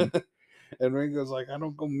 And Ringo's like, I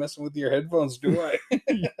don't go messing with your headphones, do I?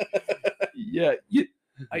 Yeah.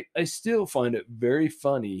 I still find it very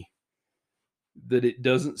funny that it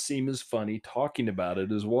doesn't seem as funny talking about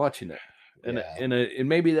it as watching it. And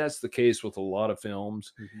maybe that's the case with a lot of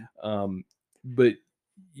films. Mm-hmm. But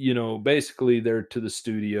basically they're to the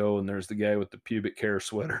studio and there's the guy with the pubic hair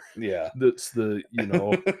sweater. Yeah. That's the,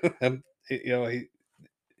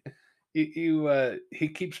 he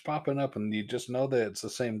keeps popping up and you just know that it's the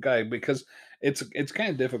same guy, because it's kind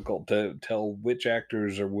of difficult to tell which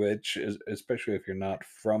actors are which, especially if you're not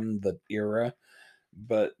from the era.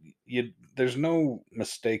 But there's no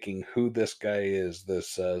mistaking who this guy is,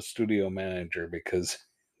 this studio manager, because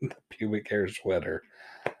the pubic hair sweater.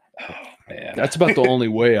 Oh man, that's about the only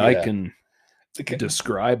way I can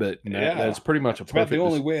describe it. That's pretty much about the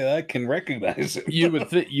only way I can recognize it. You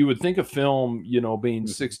would think a film, being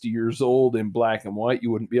 60 years old in black and white, you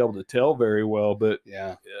wouldn't be able to tell very well. But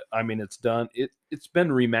I mean, it's done. It's been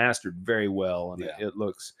remastered very well, and it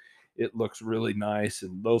looks really nice.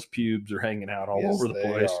 And those pubes are hanging out all over the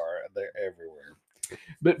place. They're everywhere.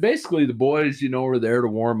 But basically, the boys, are there to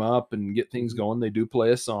warm up and get things going. They do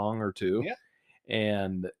play a song or two,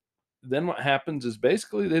 and then what happens is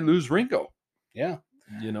basically they lose Ringo. Yeah.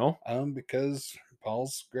 Because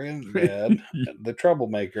Paul's granddad, the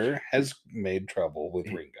troublemaker, has made trouble with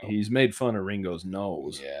Ringo. He's made fun of Ringo's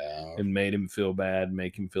nose. Yeah. And made him feel bad,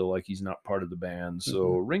 make him feel like he's not part of the band.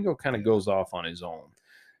 So Ringo kind of goes off on his own.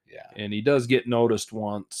 Yeah. And he does get noticed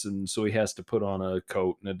once, and so he has to put on a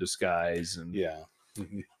coat and a disguise. And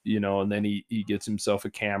and then he gets himself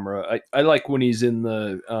a camera. I like when he's in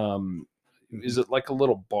the is it like a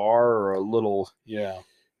little bar or a little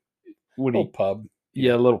pub?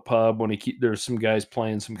 Yeah, a little pub when there's some guys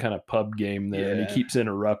playing some kind of pub game there, and he keeps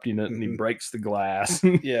interrupting it, and he breaks the glass.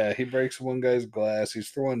 He breaks one guy's glass. He's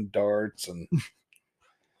throwing darts and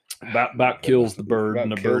about kills the bird in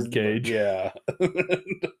the bird cage. Yeah,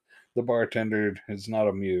 the bartender is not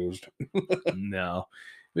amused. No,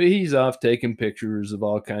 but he's off taking pictures of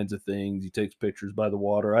all kinds of things. He takes pictures by the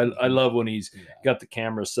water. I love when he's got the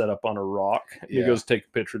camera set up on a rock. He goes to take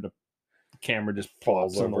a picture, the camera just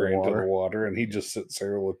falls over into the water, and he just sits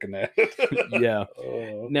there looking at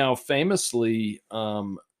it. Now, famously,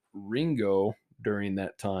 Ringo during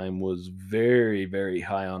that time was very, very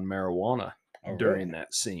high on marijuana during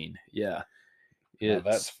that scene. Yeah,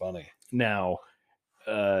 that's funny. Now,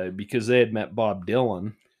 because they had met Bob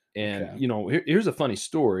Dylan, and here's a funny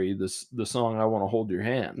story. The song "I Want to Hold Your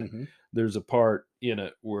Hand." There's a part in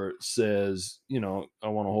it where it says, "I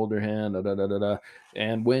want to hold your hand," da, da, da, da, da.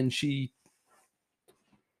 And when she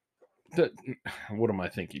what am I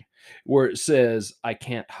thinking? Where it says, I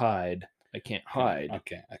can't hide. I can't hide.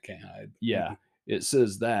 Yeah. It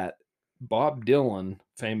says that. Bob Dylan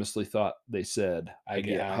famously thought they said, I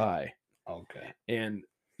get high. Okay. And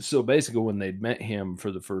so basically when they'd met him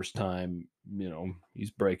for the first time,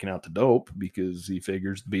 he's breaking out the dope because he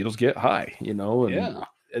figures the Beatles get high, and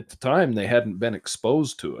at the time they hadn't been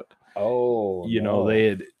exposed to it.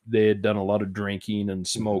 They had done a lot of drinking and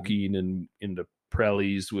smoking and into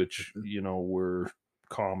prellies, which were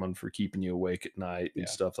common for keeping you awake at night and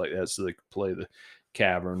stuff like that, so they could play the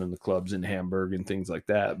Cavern and the clubs in Hamburg and things like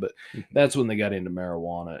that. But that's when they got into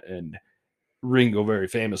marijuana. And Ringo, very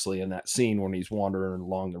famously in that scene when he's wandering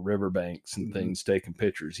along the riverbanks and things, taking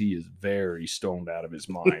pictures, he is very stoned out of his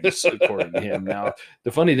mind, according to him. Now,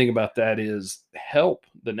 the funny thing about that is Help,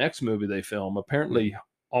 the next movie they film, apparently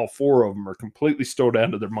all four of them are completely stoned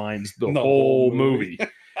out of their minds the whole movie.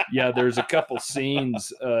 Yeah, there's a couple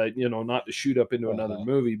scenes, not to shoot up into another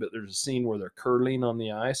movie, but there's a scene where they're curling on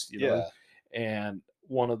the ice, and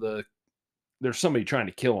there's somebody trying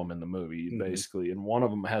to kill them in the movie, basically, and one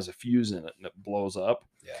of them has a fuse in it and it blows up.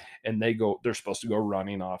 Yeah. And they're supposed to go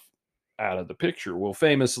running off out of the picture. Well,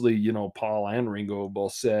 famously, Paul and Ringo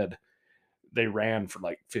both said they ran for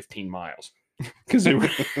like 15 miles. Because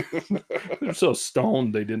they're so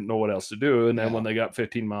stoned they didn't know what else to do, and then when they got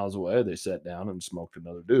 15 miles away, they sat down and smoked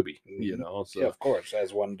another doobie. So of course,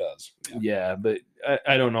 as one does. But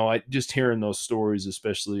I don't know. I just hearing those stories,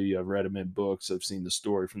 especially I've read them in books. I've seen the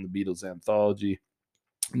story from the Beatles anthology.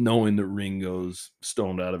 Knowing that Ringo's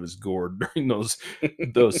stoned out of his gourd during those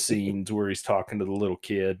scenes where he's talking to the little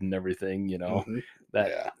kid and everything,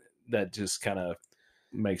 that just kind of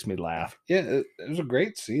makes me laugh. Yeah, it was a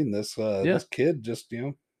great scene. This kid just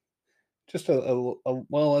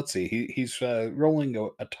let's see, he's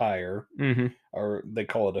rolling a tire, or they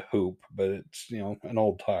call it a hoop, but it's an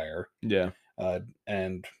old tire.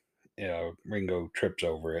 And Ringo trips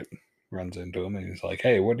over it, runs into him, and he's like,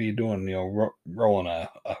 "Hey, what are you doing? Rolling a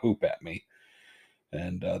hoop at me?"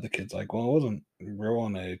 And the kid's like, "Well, I wasn't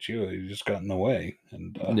rolling it at you. You just got in the way."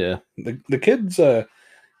 And the kid's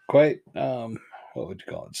quite what would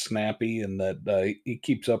you call it? Snappy, and that he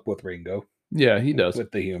keeps up with Ringo. Yeah, he does,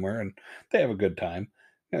 with the humor, and they have a good time.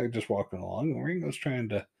 Just walking along, and Ringo's trying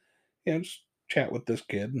to, just chat with this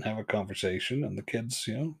kid and have a conversation, and the kid's,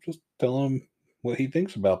 just telling him what he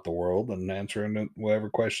thinks about the world and answering whatever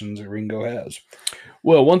questions that Ringo has.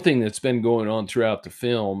 Well, one thing that's been going on throughout the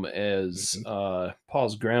film is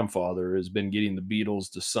Paul's grandfather has been getting the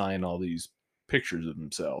Beatles to sign all these pictures of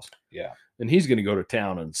themselves. Yeah. And he's going to go to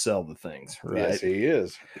town and sell the things, right? Yes, he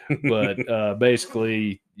is. But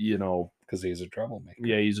basically, because he's a troublemaker.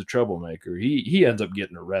 Yeah, he's a troublemaker. He ends up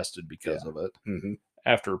getting arrested because of it.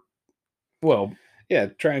 After,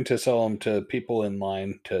 trying to sell them to people in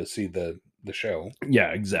line to see the show. Yeah,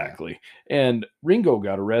 exactly. And Ringo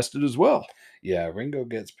got arrested as well. Yeah, Ringo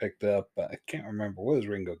gets picked up. I can't remember. What does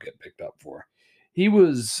Ringo get picked up for?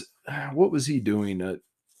 What was he doing?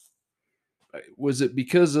 Was it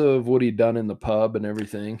because of what he'd done in the pub and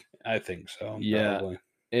everything? I think so. Yeah. Probably.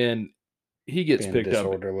 And he gets picked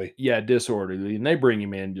disorderly. Up. Yeah, disorderly. And they bring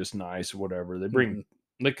him in just nice or whatever.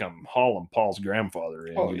 They come hauling Paul's grandfather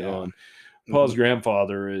in, and Paul's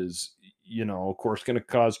grandfather is, of course, going to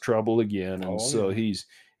cause trouble again, and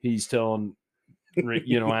he's telling,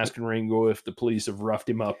 asking Ringo if the police have roughed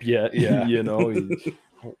him up yet. Yeah.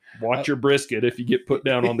 Watch your brisket if you get put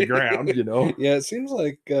down on the ground. Yeah, it seems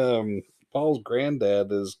like Paul's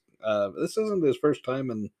granddad is. This isn't his first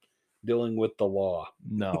time in dealing with the law.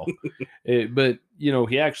 No, but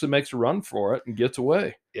he actually makes a run for it and gets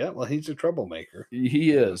away. Yeah, well, he's a troublemaker.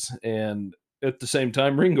 He is, and at the same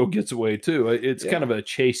time, Ringo gets away too. It's kind of a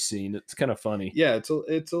chase scene. It's kind of funny. Yeah, it's a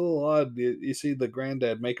little odd. You see the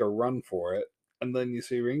granddad make a run for it, and then you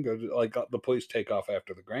see Ringo the police take off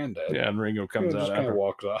after the granddad. Yeah, and Ringo comes out just kind of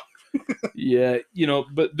walks off. Yeah,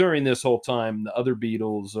 but during this whole time, the other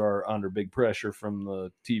Beatles are under big pressure from the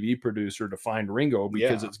TV producer to find Ringo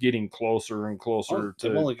because it's getting closer and closer to.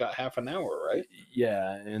 They've only got half an hour, right?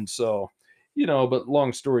 Yeah, and so, but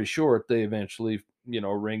long story short, they eventually,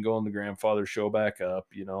 Ringo and the grandfather show back up,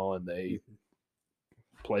 and they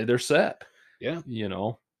play their set. Yeah,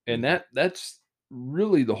 and that's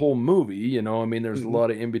really the whole movie. There's a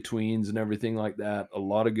lot of in-betweens and everything like that. A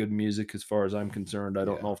lot of good music as far as I'm concerned. I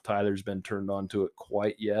don't know if Tyler's been turned on to it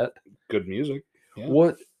quite yet. Good music.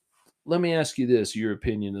 Yeah. Let me ask you this, your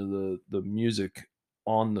opinion of the music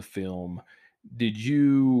on the film. Did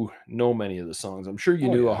you know many of the songs? I'm sure you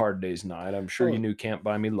knew A Hard Day's Night. I'm sure you knew Can't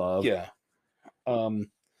Buy Me Love. Yeah.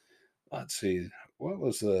 Let's see. What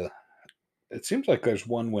was the... It seems like there's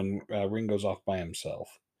one when Ringo's off by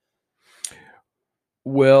himself.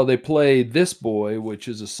 Well, they play This Boy, which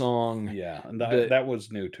is a song. Yeah, and that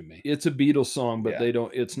was new to me. It's a Beatles song, but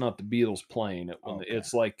it's not the Beatles playing it.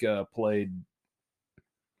 It's like played,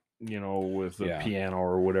 with a piano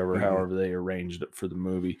or whatever, however they arranged it for the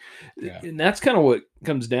movie. Yeah. And that's kind of what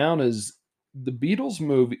comes down is the Beatles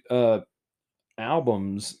movie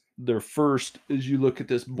albums, their first, as you look at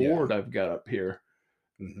this board I've got up here,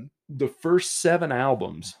 the first 7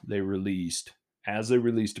 albums they released, as they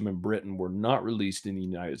released them in Britain, were not released in the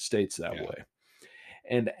United States that way.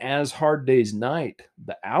 And as Hard Day's Night,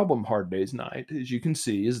 the album Hard Day's Night, as you can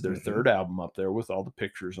see, is their third album up there with all the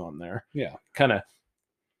pictures on there. Yeah. Kind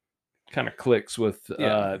of clicks with,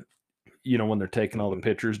 when they're taking all the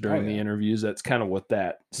pictures during the interviews. That's kind of what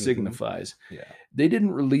that signifies. Yeah. They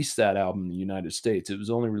didn't release that album in the United States. It was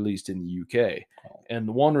only released in the UK. And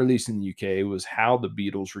the one released in the UK was how the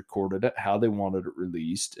Beatles recorded it, how they wanted it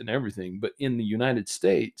released, and everything. But in the United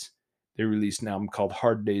States, they released an album called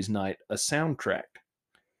Hard Day's Night, a soundtrack.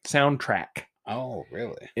 Oh,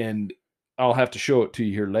 really? And I'll have to show it to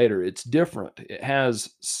you here later. It's different. It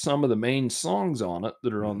has some of the main songs on it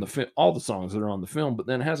that are on the all the songs that are on the film, but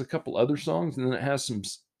then it has a couple other songs, and then it has some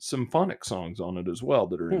symphonic songs on it as well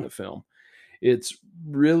that are in the film. It's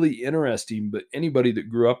really interesting, but anybody that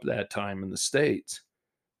grew up that time in the States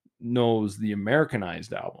knows the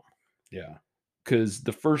Americanized album. Yeah. Because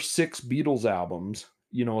the first 6 Beatles albums,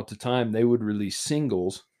 at the time, they would release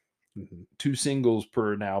singles, 2 singles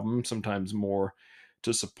per an album, sometimes more,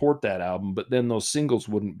 to support that album, but then those singles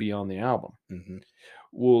wouldn't be on the album.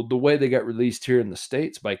 Well, the way they got released here in the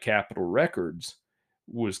States by Capitol Records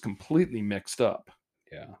was completely mixed up.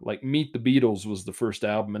 Yeah. Like Meet the Beatles was the first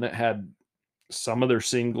album, and it had some of their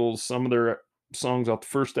singles, some of their songs off the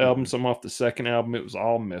first album, some off the second album. It was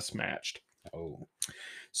all mismatched. Oh.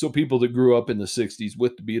 So people that grew up in the 60s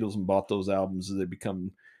with the Beatles and bought those albums as they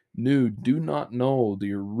become new do not know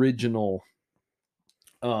the original,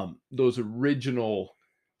 those original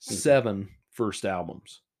 7 first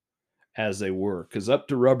albums as they were. Because up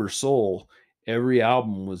to Rubber Soul, every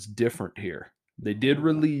album was different here. They did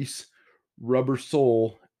release Rubber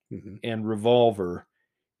Soul and Revolver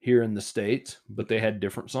here in the States, but they had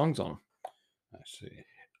different songs on them. I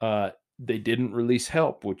see. They didn't release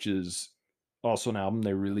Help, which is also an album.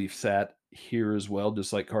 They released that here as well,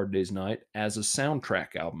 just like Hard Day's Night, as a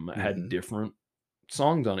soundtrack album. It had different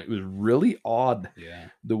songs on it. It was really odd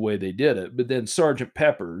the way they did it. But then Sgt.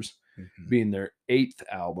 Pepper's, being their 8th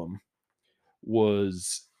album,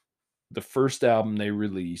 was the first album they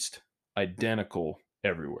released identical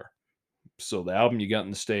everywhere. So the album you got in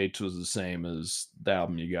the States was the same as the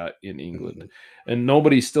album you got in England. And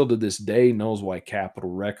nobody still to this day knows why Capitol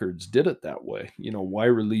Records did it that way. Why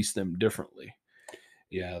release them differently?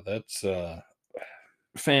 Yeah, that's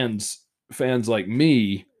fans like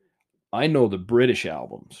me, I know the British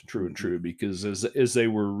albums, True and True, because as they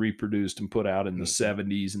were reproduced and put out in the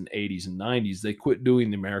 70s and 80s and 90s, they quit doing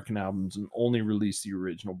the American albums and only released the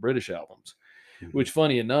original British albums. Which,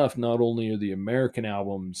 funny enough, not only are the American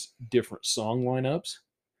albums different song lineups,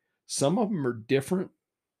 some of them are different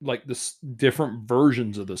like different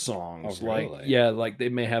versions of the songs. Oh, Like, really? yeah, like they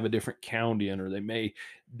may have a different count in, or they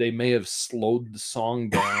may have slowed the song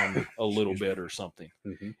down a little bit or something.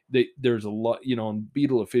 Mhm. There's a lot, in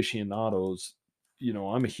Beatle aficionados.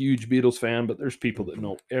 I'm a huge Beatles fan, but there's people that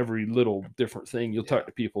know every little different thing. You'll talk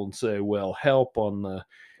to people and say, well, Help on the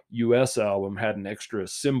US album had an extra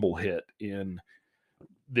cymbal hit in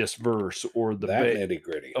this verse, or the That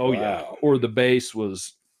nitty-gritty. oh yeah, Wow. or the bass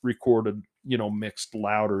was recorded, mixed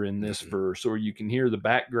louder in this Mhm. verse, or you can hear the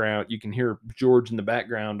background, you can hear George in the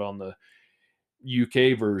background on the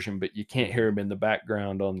UK version, but you can't hear him in the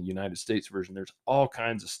background on the United States version. There's all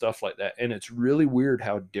kinds of stuff like that, and it's really weird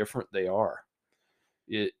how different they are.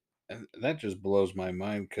 And that just blows my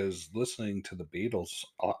mind, because listening to the Beatles,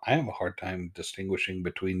 I have a hard time distinguishing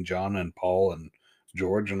between John and Paul and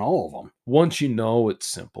George and all of them. Once it's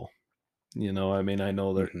simple. I mean, I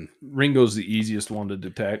know that Mhm. Ringo's the easiest one to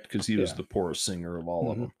detect because he was Yeah. the poorest singer of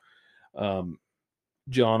all Mhm. of them.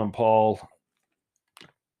 John and Paul,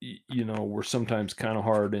 were sometimes kind of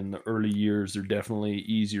hard in the early years. They're definitely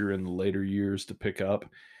easier in the later years to pick up.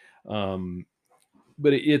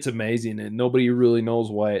 But it's amazing, and nobody really knows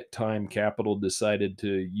why at time Capitol decided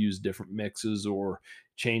to use different mixes or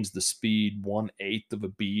change the speed 1/8 of a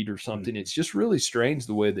beat or something. It's just really strange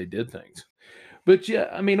the way they did things. But yeah,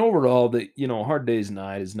 I mean, overall, Hard Day's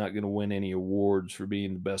Night is not going to win any awards for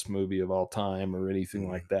being the best movie of all time or anything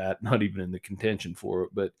like that. Not even in the contention for it,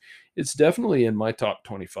 but it's definitely in my top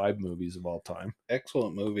 25 movies of all time.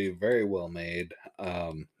 Excellent movie, very well made.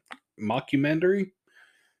 Mockumentary,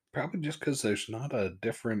 probably just because there's not a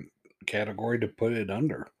different category to put it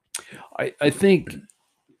under. I think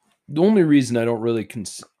the only reason I don't really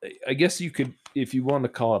I guess you could, if you want to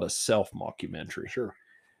call it a self mockumentary, Sure.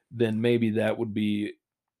 then maybe that would be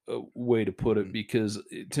a way to put it, because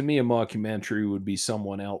to me, a mockumentary would be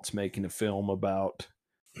someone else making a film about.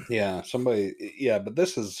 Yeah, somebody. Yeah, but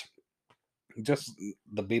this is just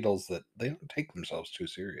the Beatles, that they don't take themselves too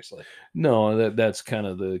seriously. No, that's kind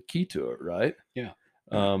of the key to it, right? Yeah.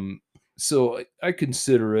 So I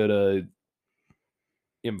consider it a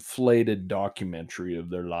inflated documentary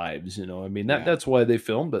of their lives. I mean, that's why they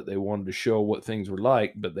filmed it. They wanted to show what things were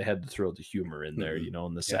like, but they had to throw the humor in there,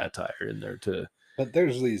 and the satire in there too. But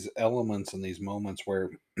there's these elements and these moments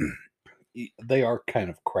where they are kind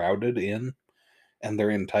of crowded in, and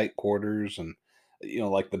they're in tight quarters, and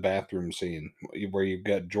like the bathroom scene where you've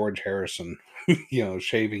got George Harrison,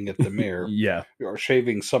 shaving at the mirror, Yeah, or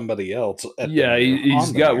shaving somebody else at the yeah. mirror, He's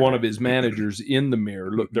on the got mirror. one of his managers in the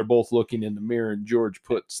mirror. Look, they're both looking in the mirror, and George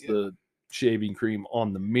puts the shaving cream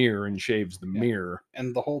on the mirror and shaves the mirror.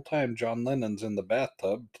 And the whole time, John Lennon's in the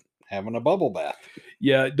bathtub having a bubble bath.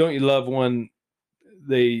 Yeah, don't you love when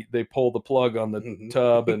they pull the plug on the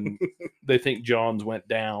tub and they think John's went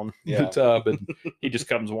down the tub, and he just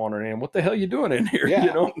comes wandering in. What the hell are you doing in here?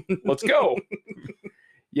 Let's go.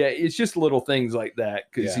 Yeah, it's just little things like that,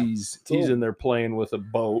 because he's in there playing with a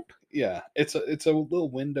boat. Yeah, it's a little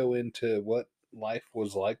window into what life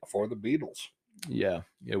was like for the Beatles. Yeah,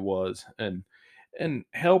 it was. And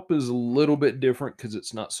Help is a little bit different because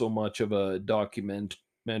it's not so much of a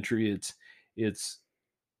documentary.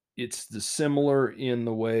 It's the similar in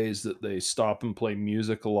the ways that they stop and play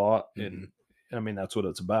music a lot. And I mean, that's what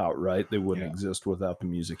it's about, right? They wouldn't exist without the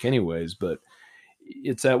music anyways, but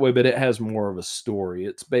it's that way. But it has more of a story.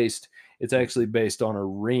 It's actually based on a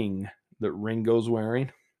ring that Ringo's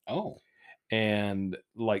wearing. Oh. And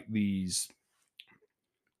like these,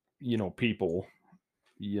 people,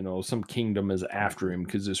 some kingdom is after him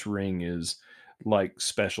because this ring is like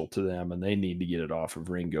special to them, and they need to get it off of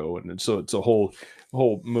Ringo. And so it's a whole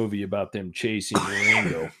movie about them chasing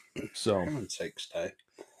Ringo. So, for heaven's sakes, Ty.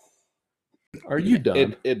 Are you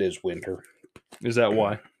done? It is winter. Is that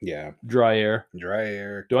why? Yeah. Dry air.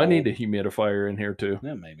 Do cold. I need a humidifier in here too?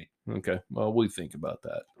 Yeah, maybe. Okay. Well, we think about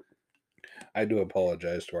that. I do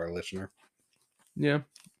apologize to our listener. Yeah.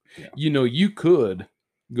 You could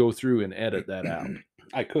go through and edit that out.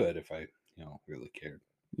 I could if I, really cared.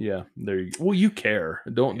 Yeah, there you go. Well, you care.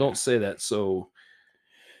 Don't say that so.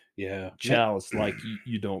 Yeah, Chalice, like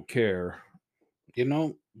you don't care.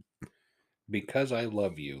 Because I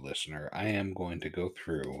love you, listener, I am going to go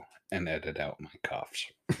through and edit out my coughs.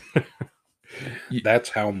 That's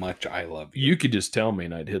how much I love you. You could just tell me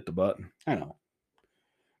and I'd hit the button. I know.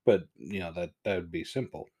 But, that would be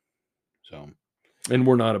simple. So. And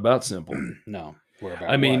we're not about simple. No. We're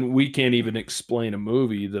about we can't even explain a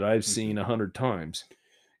movie that I've seen 100 times.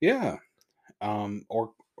 Yeah.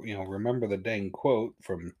 Or, remember the dang quote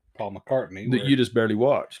from Paul McCartney. That you just barely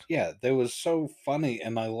watched. Yeah, that was so funny,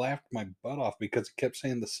 and I laughed my butt off because he kept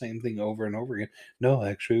saying the same thing over and over again. No,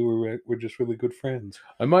 actually, we're just really good friends.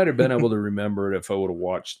 I might have been able to remember it if I would have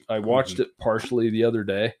watched. I watched it partially the other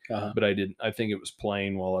day, but I didn't. I think it was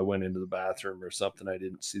playing while I went into the bathroom or something. I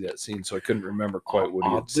didn't see that scene, so I couldn't remember quite what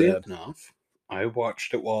he had said. Oddly enough, I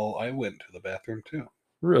watched it while I went to the bathroom too.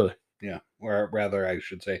 Really? Yeah, or rather, I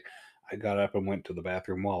should say, I got up and went to the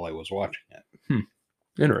bathroom while I was watching it.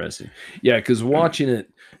 Interesting. Yeah, because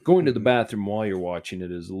going to the bathroom while you're watching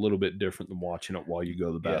it is a little bit different than watching it while you go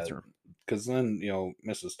to the bathroom. Because then,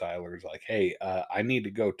 Mrs. Tyler's like, hey, I need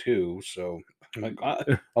to go too. So I'm like,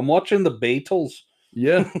 I'm watching the Beatles.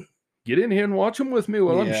 Yeah. Get in here and watch them with me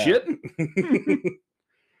while I'm shitting.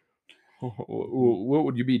 What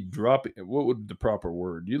would you be dropping? What would the proper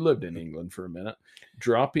word? You lived in England for a minute.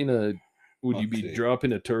 Would you be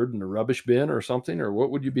dropping a turd in a rubbish bin or something? Or what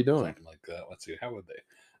would you be doing? Something like that. Let's see. How would they?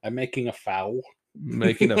 I'm making a foul.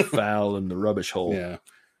 Making a foul in the rubbish hole. Yeah.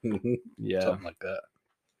 Yeah. Something like that.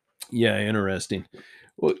 Yeah, interesting.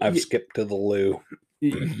 Well, I've skipped to the loo.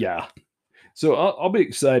 Yeah. So I'll be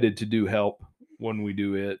excited to do Help when we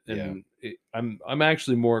do it. And I'm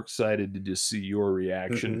actually more excited to just see your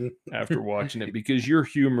reaction after watching it, because your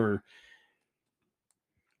humor,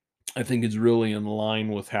 I think, is really in line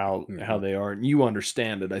with how they are, and you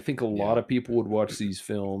understand it. I think a lot of people would watch these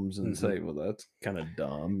films and say, well, that's kind of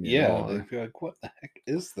dumb. They'd be like, what the heck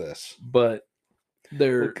is this? But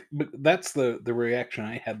that's the reaction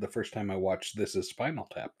I had the first time I watched This Is Spinal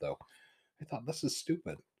Tap, though. I thought, this is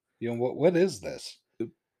stupid. What is this?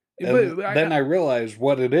 And then I realized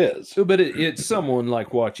what it is. But it's someone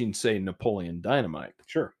like watching, say, Napoleon Dynamite.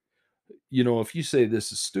 Sure. If you say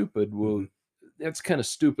this is stupid, well, that's kind of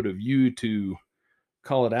stupid of you to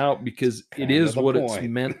call it out, because it is what it's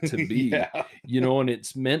meant to be. And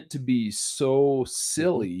it's meant to be so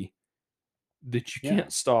silly that you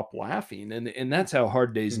can't stop laughing. And that's how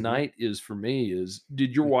Hard Day's Night is for me.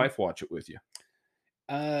 Did your wife watch it with you?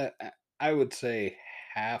 I would say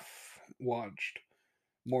half watched.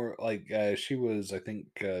 More like she was, I think,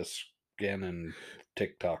 scanning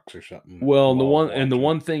TikToks or something. Well, the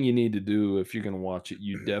one thing you need to do if you're going to watch it,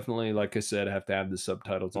 you definitely, like I said, have to have the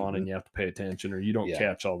subtitles on, and you have to pay attention, or you don't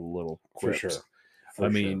catch all the little quips. For sure.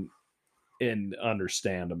 And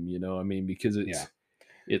understand them. Because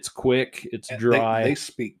it's quick, it's dry. They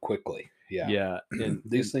speak quickly. Yeah, and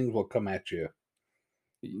these things will come at you.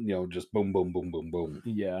 Just boom, boom, boom, boom, boom.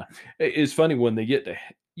 Yeah, it's funny when they get to.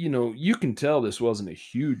 You can tell this wasn't a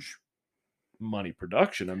huge money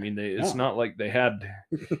production. I mean, it's not like they had,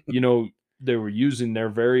 they were using their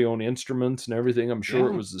very own instruments and everything. I'm sure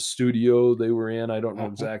it was the studio they were in. I don't know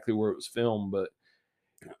exactly where it was filmed, but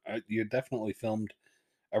you definitely filmed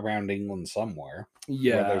around England somewhere.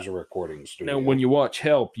 Yeah, where there's a recording studio. Now, when you watch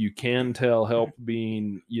Help, you can tell Help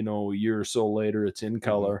being, a year or so later, it's in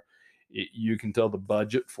color. You can tell the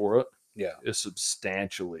budget for it is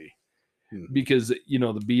substantially. Because, the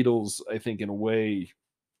Beatles, I think, in a way,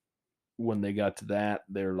 when they got to that,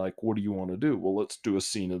 they're like, what do you want to do? Well, let's do a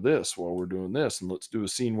scene of this while we're doing this. And let's do a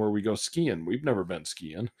scene where we go skiing. We've never been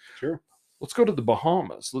skiing. Sure. Let's go to the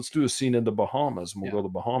Bahamas. Let's do a scene in the Bahamas, and we'll go to the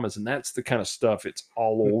Bahamas. And that's the kind of stuff. It's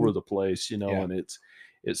all over the place, and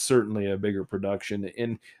it's certainly a bigger production.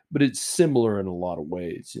 But it's similar in a lot of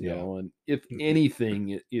ways, know. And if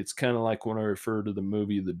anything, it's kind of like when I refer to the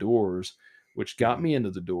movie The Doors, which got me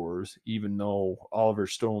into the Doors, even though Oliver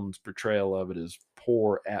Stone's portrayal of it is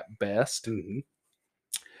poor at best.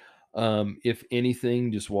 If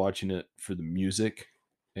anything, just watching it for the music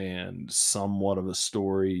and somewhat of a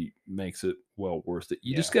story makes it well worth it.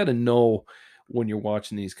 You just got to know when you're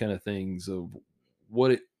watching these kind of things of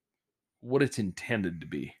what it's intended to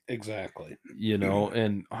be. Exactly.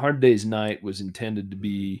 And Hard Day's Night was intended to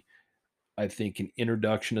be, I think, an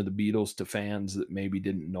introduction of the Beatles to fans that maybe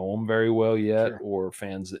didn't know them very well yet, or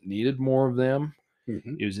fans that needed more of them.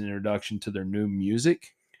 It was an introduction to their new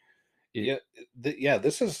music.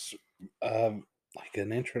 This is like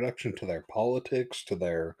an introduction to their politics, to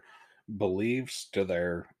their beliefs, to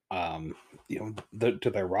their to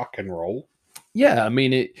their rock and roll. Yeah, I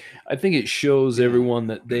mean, I think it shows everyone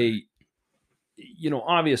that they.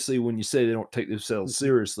 Obviously, when you say they don't take themselves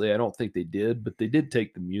seriously, I don't think they did, but they did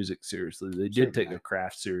take the music seriously. They did take their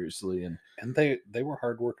craft seriously, and they were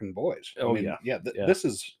hardworking boys. This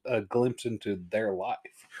is a glimpse into their life.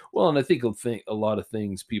 Well, and I think a lot of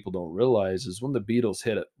things people don't realize is when the Beatles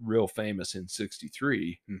hit it real famous in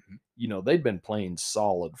 '63, they'd been playing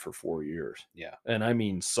solid for 4 years. Yeah, and I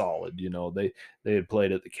mean solid. They had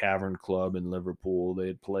played at the Cavern Club in Liverpool. They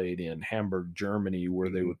had played in Hamburg, Germany, where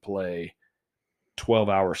they would play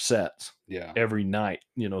 12-hour sets Yeah. every night,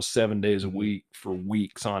 7 days a Mhm. week for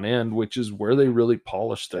weeks on end, which is where they really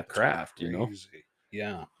polish their That's craft, crazy.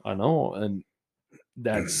 Yeah. I know. And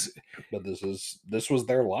that's, But this was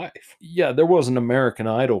their life. yeah, there was an American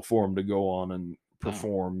Idol for them to go on and No.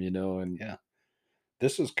 perform, and Yeah.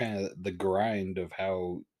 This is kind of the grind of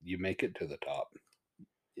how you make it to the top.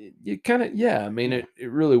 you kind of, yeah, I mean, Yeah. it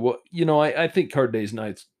really was, I think Hard Day's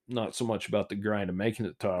Night's not so much about the grind of making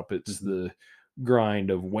it top. It's Mhm. the grind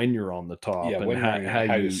of when you're on the top Yeah, and when how, you're how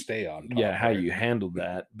how you, to stay on top. yeah, how right? you handle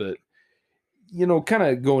that. But, kind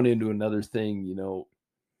of going into another thing,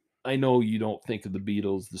 I know you don't think of the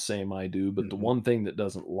Beatles the same I do, but the Mhm. one thing that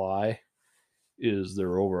doesn't lie is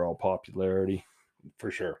their overall popularity.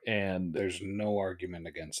 For sure. And There's no argument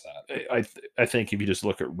against that. I think if you just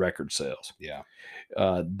look at record sales, Yeah.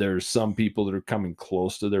 there's some people that are coming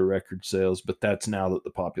close to their record sales, but that's now that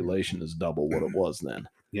the population is double what it was then.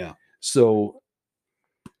 Yeah. So,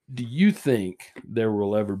 do you think there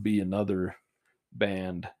will ever be another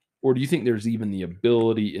band, or do you think there's even the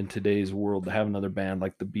ability in today's world to have another band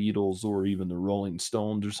like the Beatles or even the Rolling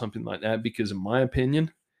Stones or something like that? Because, in my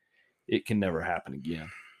opinion, it can never happen again.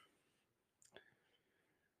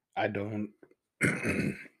 I don't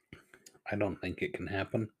I don't think it can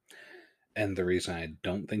happen. And the reason I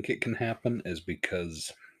don't think it can happen is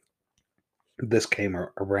because this came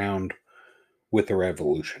around with a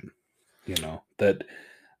revolution, that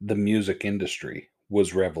the music industry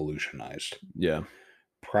was revolutionized. Yeah.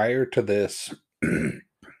 Prior to this,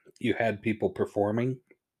 you had people performing,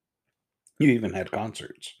 you even had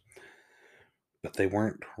concerts, but they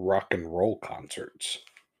weren't rock and roll concerts.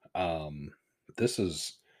 This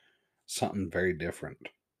is something very different.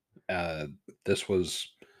 This was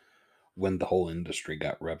when the whole industry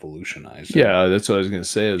got revolutionized. Yeah, that's what I was going to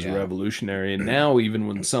say. It was Yeah. revolutionary. And now, even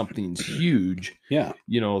when something's huge, Yeah.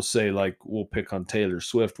 say like we'll pick on Taylor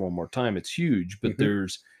Swift one more time, it's huge, but Mhm.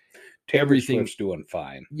 there's Taylor everything. Swift's doing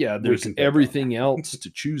fine. Yeah, We there's can pick on everything else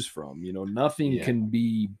to choose from. Nothing Yeah. can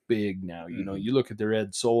be big now. Mhm. You look at their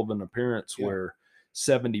Ed Sullivan appearance Yeah. where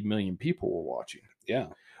 70 million people were watching. Yeah.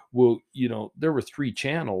 Well, there were 3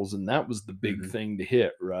 channels, and that was the big Mhm. thing to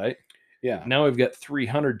hit, right? Yeah. Now we've got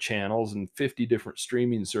 300 channels and 50 different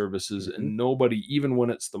streaming services, Mhm. and nobody, even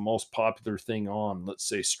when it's the most popular thing on, let's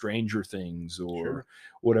say Stranger Things or Sure.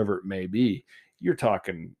 whatever it may be, you're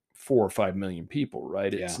talking 4 or 5 million people,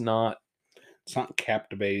 right? Yeah. It's not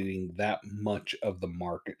captivating that much of the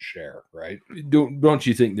market share, right? don't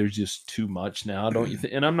you think there's just too much now? Don't you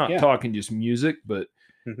think? And I'm not Yeah. talking just music, but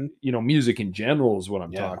Mhm. music in general is what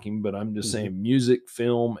I'm Yeah. talking. But I'm just Mhm. saying, music,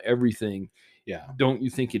 film, everything. Yeah. Don't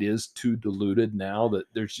you think it is too diluted now that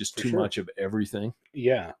there's just For too sure. much of everything?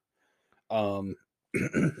 Yeah.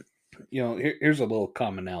 Here's a little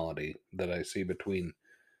commonality that I see between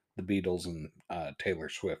the Beatles and Taylor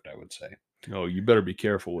Swift, I would say. Oh, you better be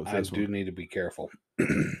careful with I this do one. need to be careful.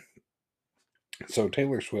 So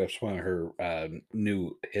Taylor Swift's one of her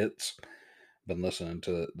new hits. Been listening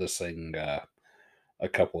to this thing a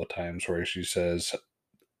couple of times where she says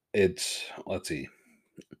let's see,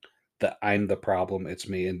 that I'm the problem, it's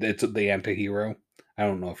me, and it's the anti-hero. I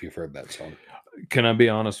don't know if you've heard that song. Can I be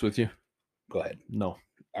honest with you? Go ahead. No.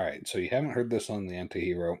 All right, so you haven't heard this song, the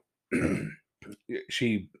anti-hero.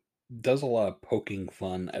 She does a lot of poking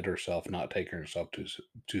fun at herself, not taking herself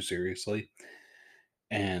too seriously.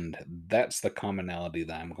 And that's the commonality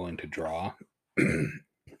that I'm going to draw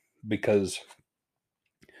because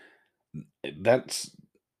that's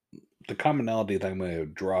the commonality that I'm going to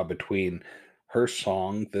draw between her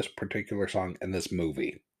song, this particular song, and this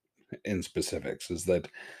movie in specifics is that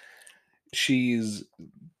she's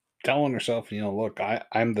telling herself, look,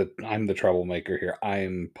 I'm the troublemaker here.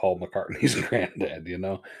 I'm Paul McCartney's granddad,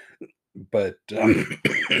 But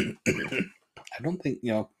I don't think,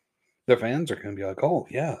 the fans are going to be like, oh,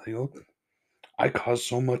 yeah, I caused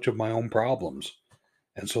so much of my own problems.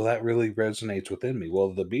 And so that really resonates within me.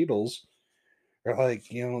 Well, the Beatles are like,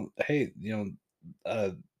 hey,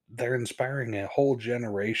 they're inspiring a whole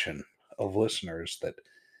generation of listeners that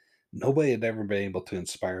nobody had ever been able to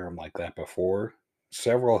inspire them like that before.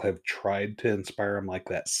 Several have tried to inspire them like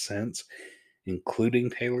that since, including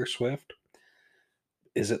Taylor Swift.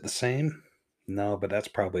 Is it the same? No, but that's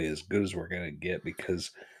probably as good as we're going to get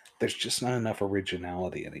because there's just not enough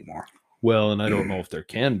originality anymore. Well, and I don't know if there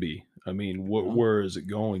can be. I mean, No. where is it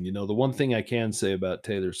going? The one thing I can say about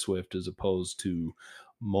Taylor Swift, as opposed to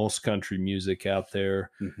most country music out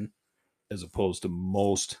there, Mhm. as opposed to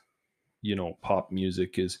most, pop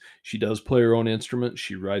music, is she does play her own instrument.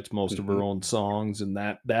 She writes most of her Mhm. own songs, and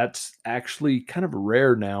that's actually kind of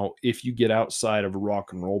rare now if you get outside of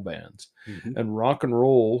rock and roll bands. Mhm. And rock and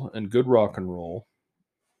roll and good rock and roll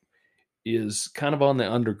is kind of on the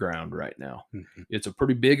underground right now. Mhm. It's a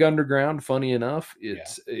pretty big underground, funny enough.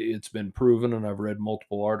 It's been proven, and I've read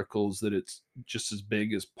multiple articles that it's just as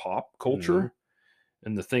big as pop culture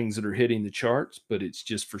and the things that are hitting the charts, but it's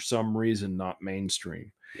just for some reason not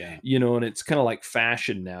mainstream. Yeah. And it's kind of like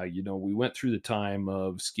fashion now. We went through the time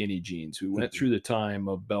of skinny jeans. We went through the time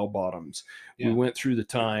of bell bottoms. We Yeah. went through the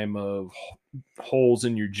time of holes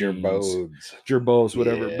in your jeans, Gerbodes. gerbos,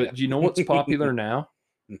 whatever. Yeah. But do you know what's popular now?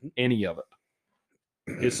 Mhm. Any of it.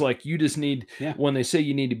 It's like you just need, Yeah. when they say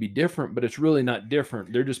you need to be different, but it's really not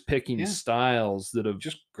different. They're just picking Yeah. styles that have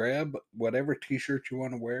Just grab whatever t-shirt you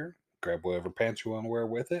want to wear, grab whatever pants you want to wear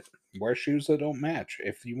with it, wear shoes that don't match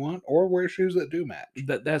if you want, or wear shoes that do match.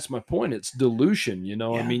 that's my point. It's dilution.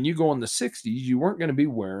 I Yeah. mean, you go in the 60s, you weren't going to be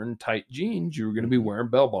wearing tight jeans. You were going to be Mhm. wearing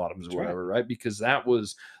bell bottoms or That's right. whatever, right? Because that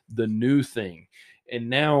was the new thing. And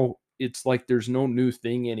now it's like there's no new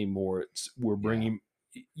thing anymore. We're bringing,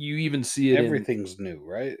 you even see it Everything's new,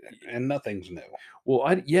 right? And nothing's new.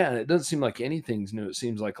 it doesn't seem like anything's new. It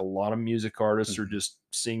seems like a lot of music artists are Mhm. just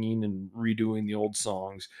singing and redoing the old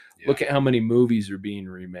songs. Yeah. Look at how many movies are being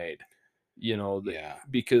remade. Yeah.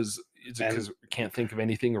 Because it's And- because we can't think of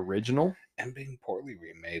anything original. And being poorly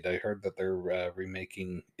remade. I heard that they're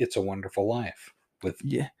remaking It's a Wonderful Life with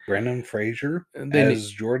Yeah, Brendan Fraser And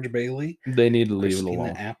as George Bailey, they need to leave it Christina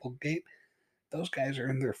alone. Applegate. Those guys are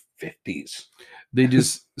in their 50s. They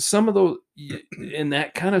just some of those, and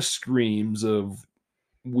that kind of screams of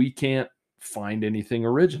we can't find anything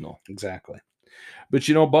original. Exactly. But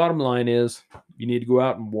bottom line is you need to go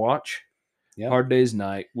out and watch Yep. Hard Day's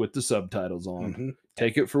Night with the subtitles on. Mhm.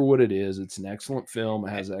 Take it for what it is. It's an excellent film.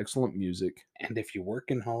 It has excellent music. And if you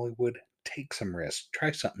work in Hollywood, take some risks.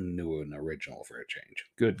 Try something new and original for a change.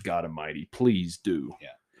 Good God Almighty, please do. Yeah.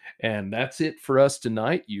 And that's it for us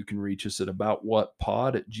tonight. You can reach us at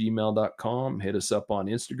aboutwhatpod@gmail.com. Hit us up on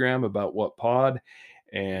Instagram, aboutwhatpod.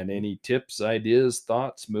 And any tips, ideas,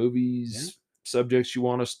 thoughts, movies, subjects you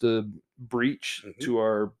want us to breach to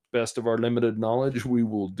our best of our limited knowledge, we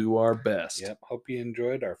will do our best. Yep. Hope you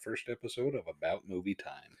enjoyed our first episode of About Movie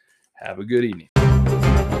Time. Have a good evening.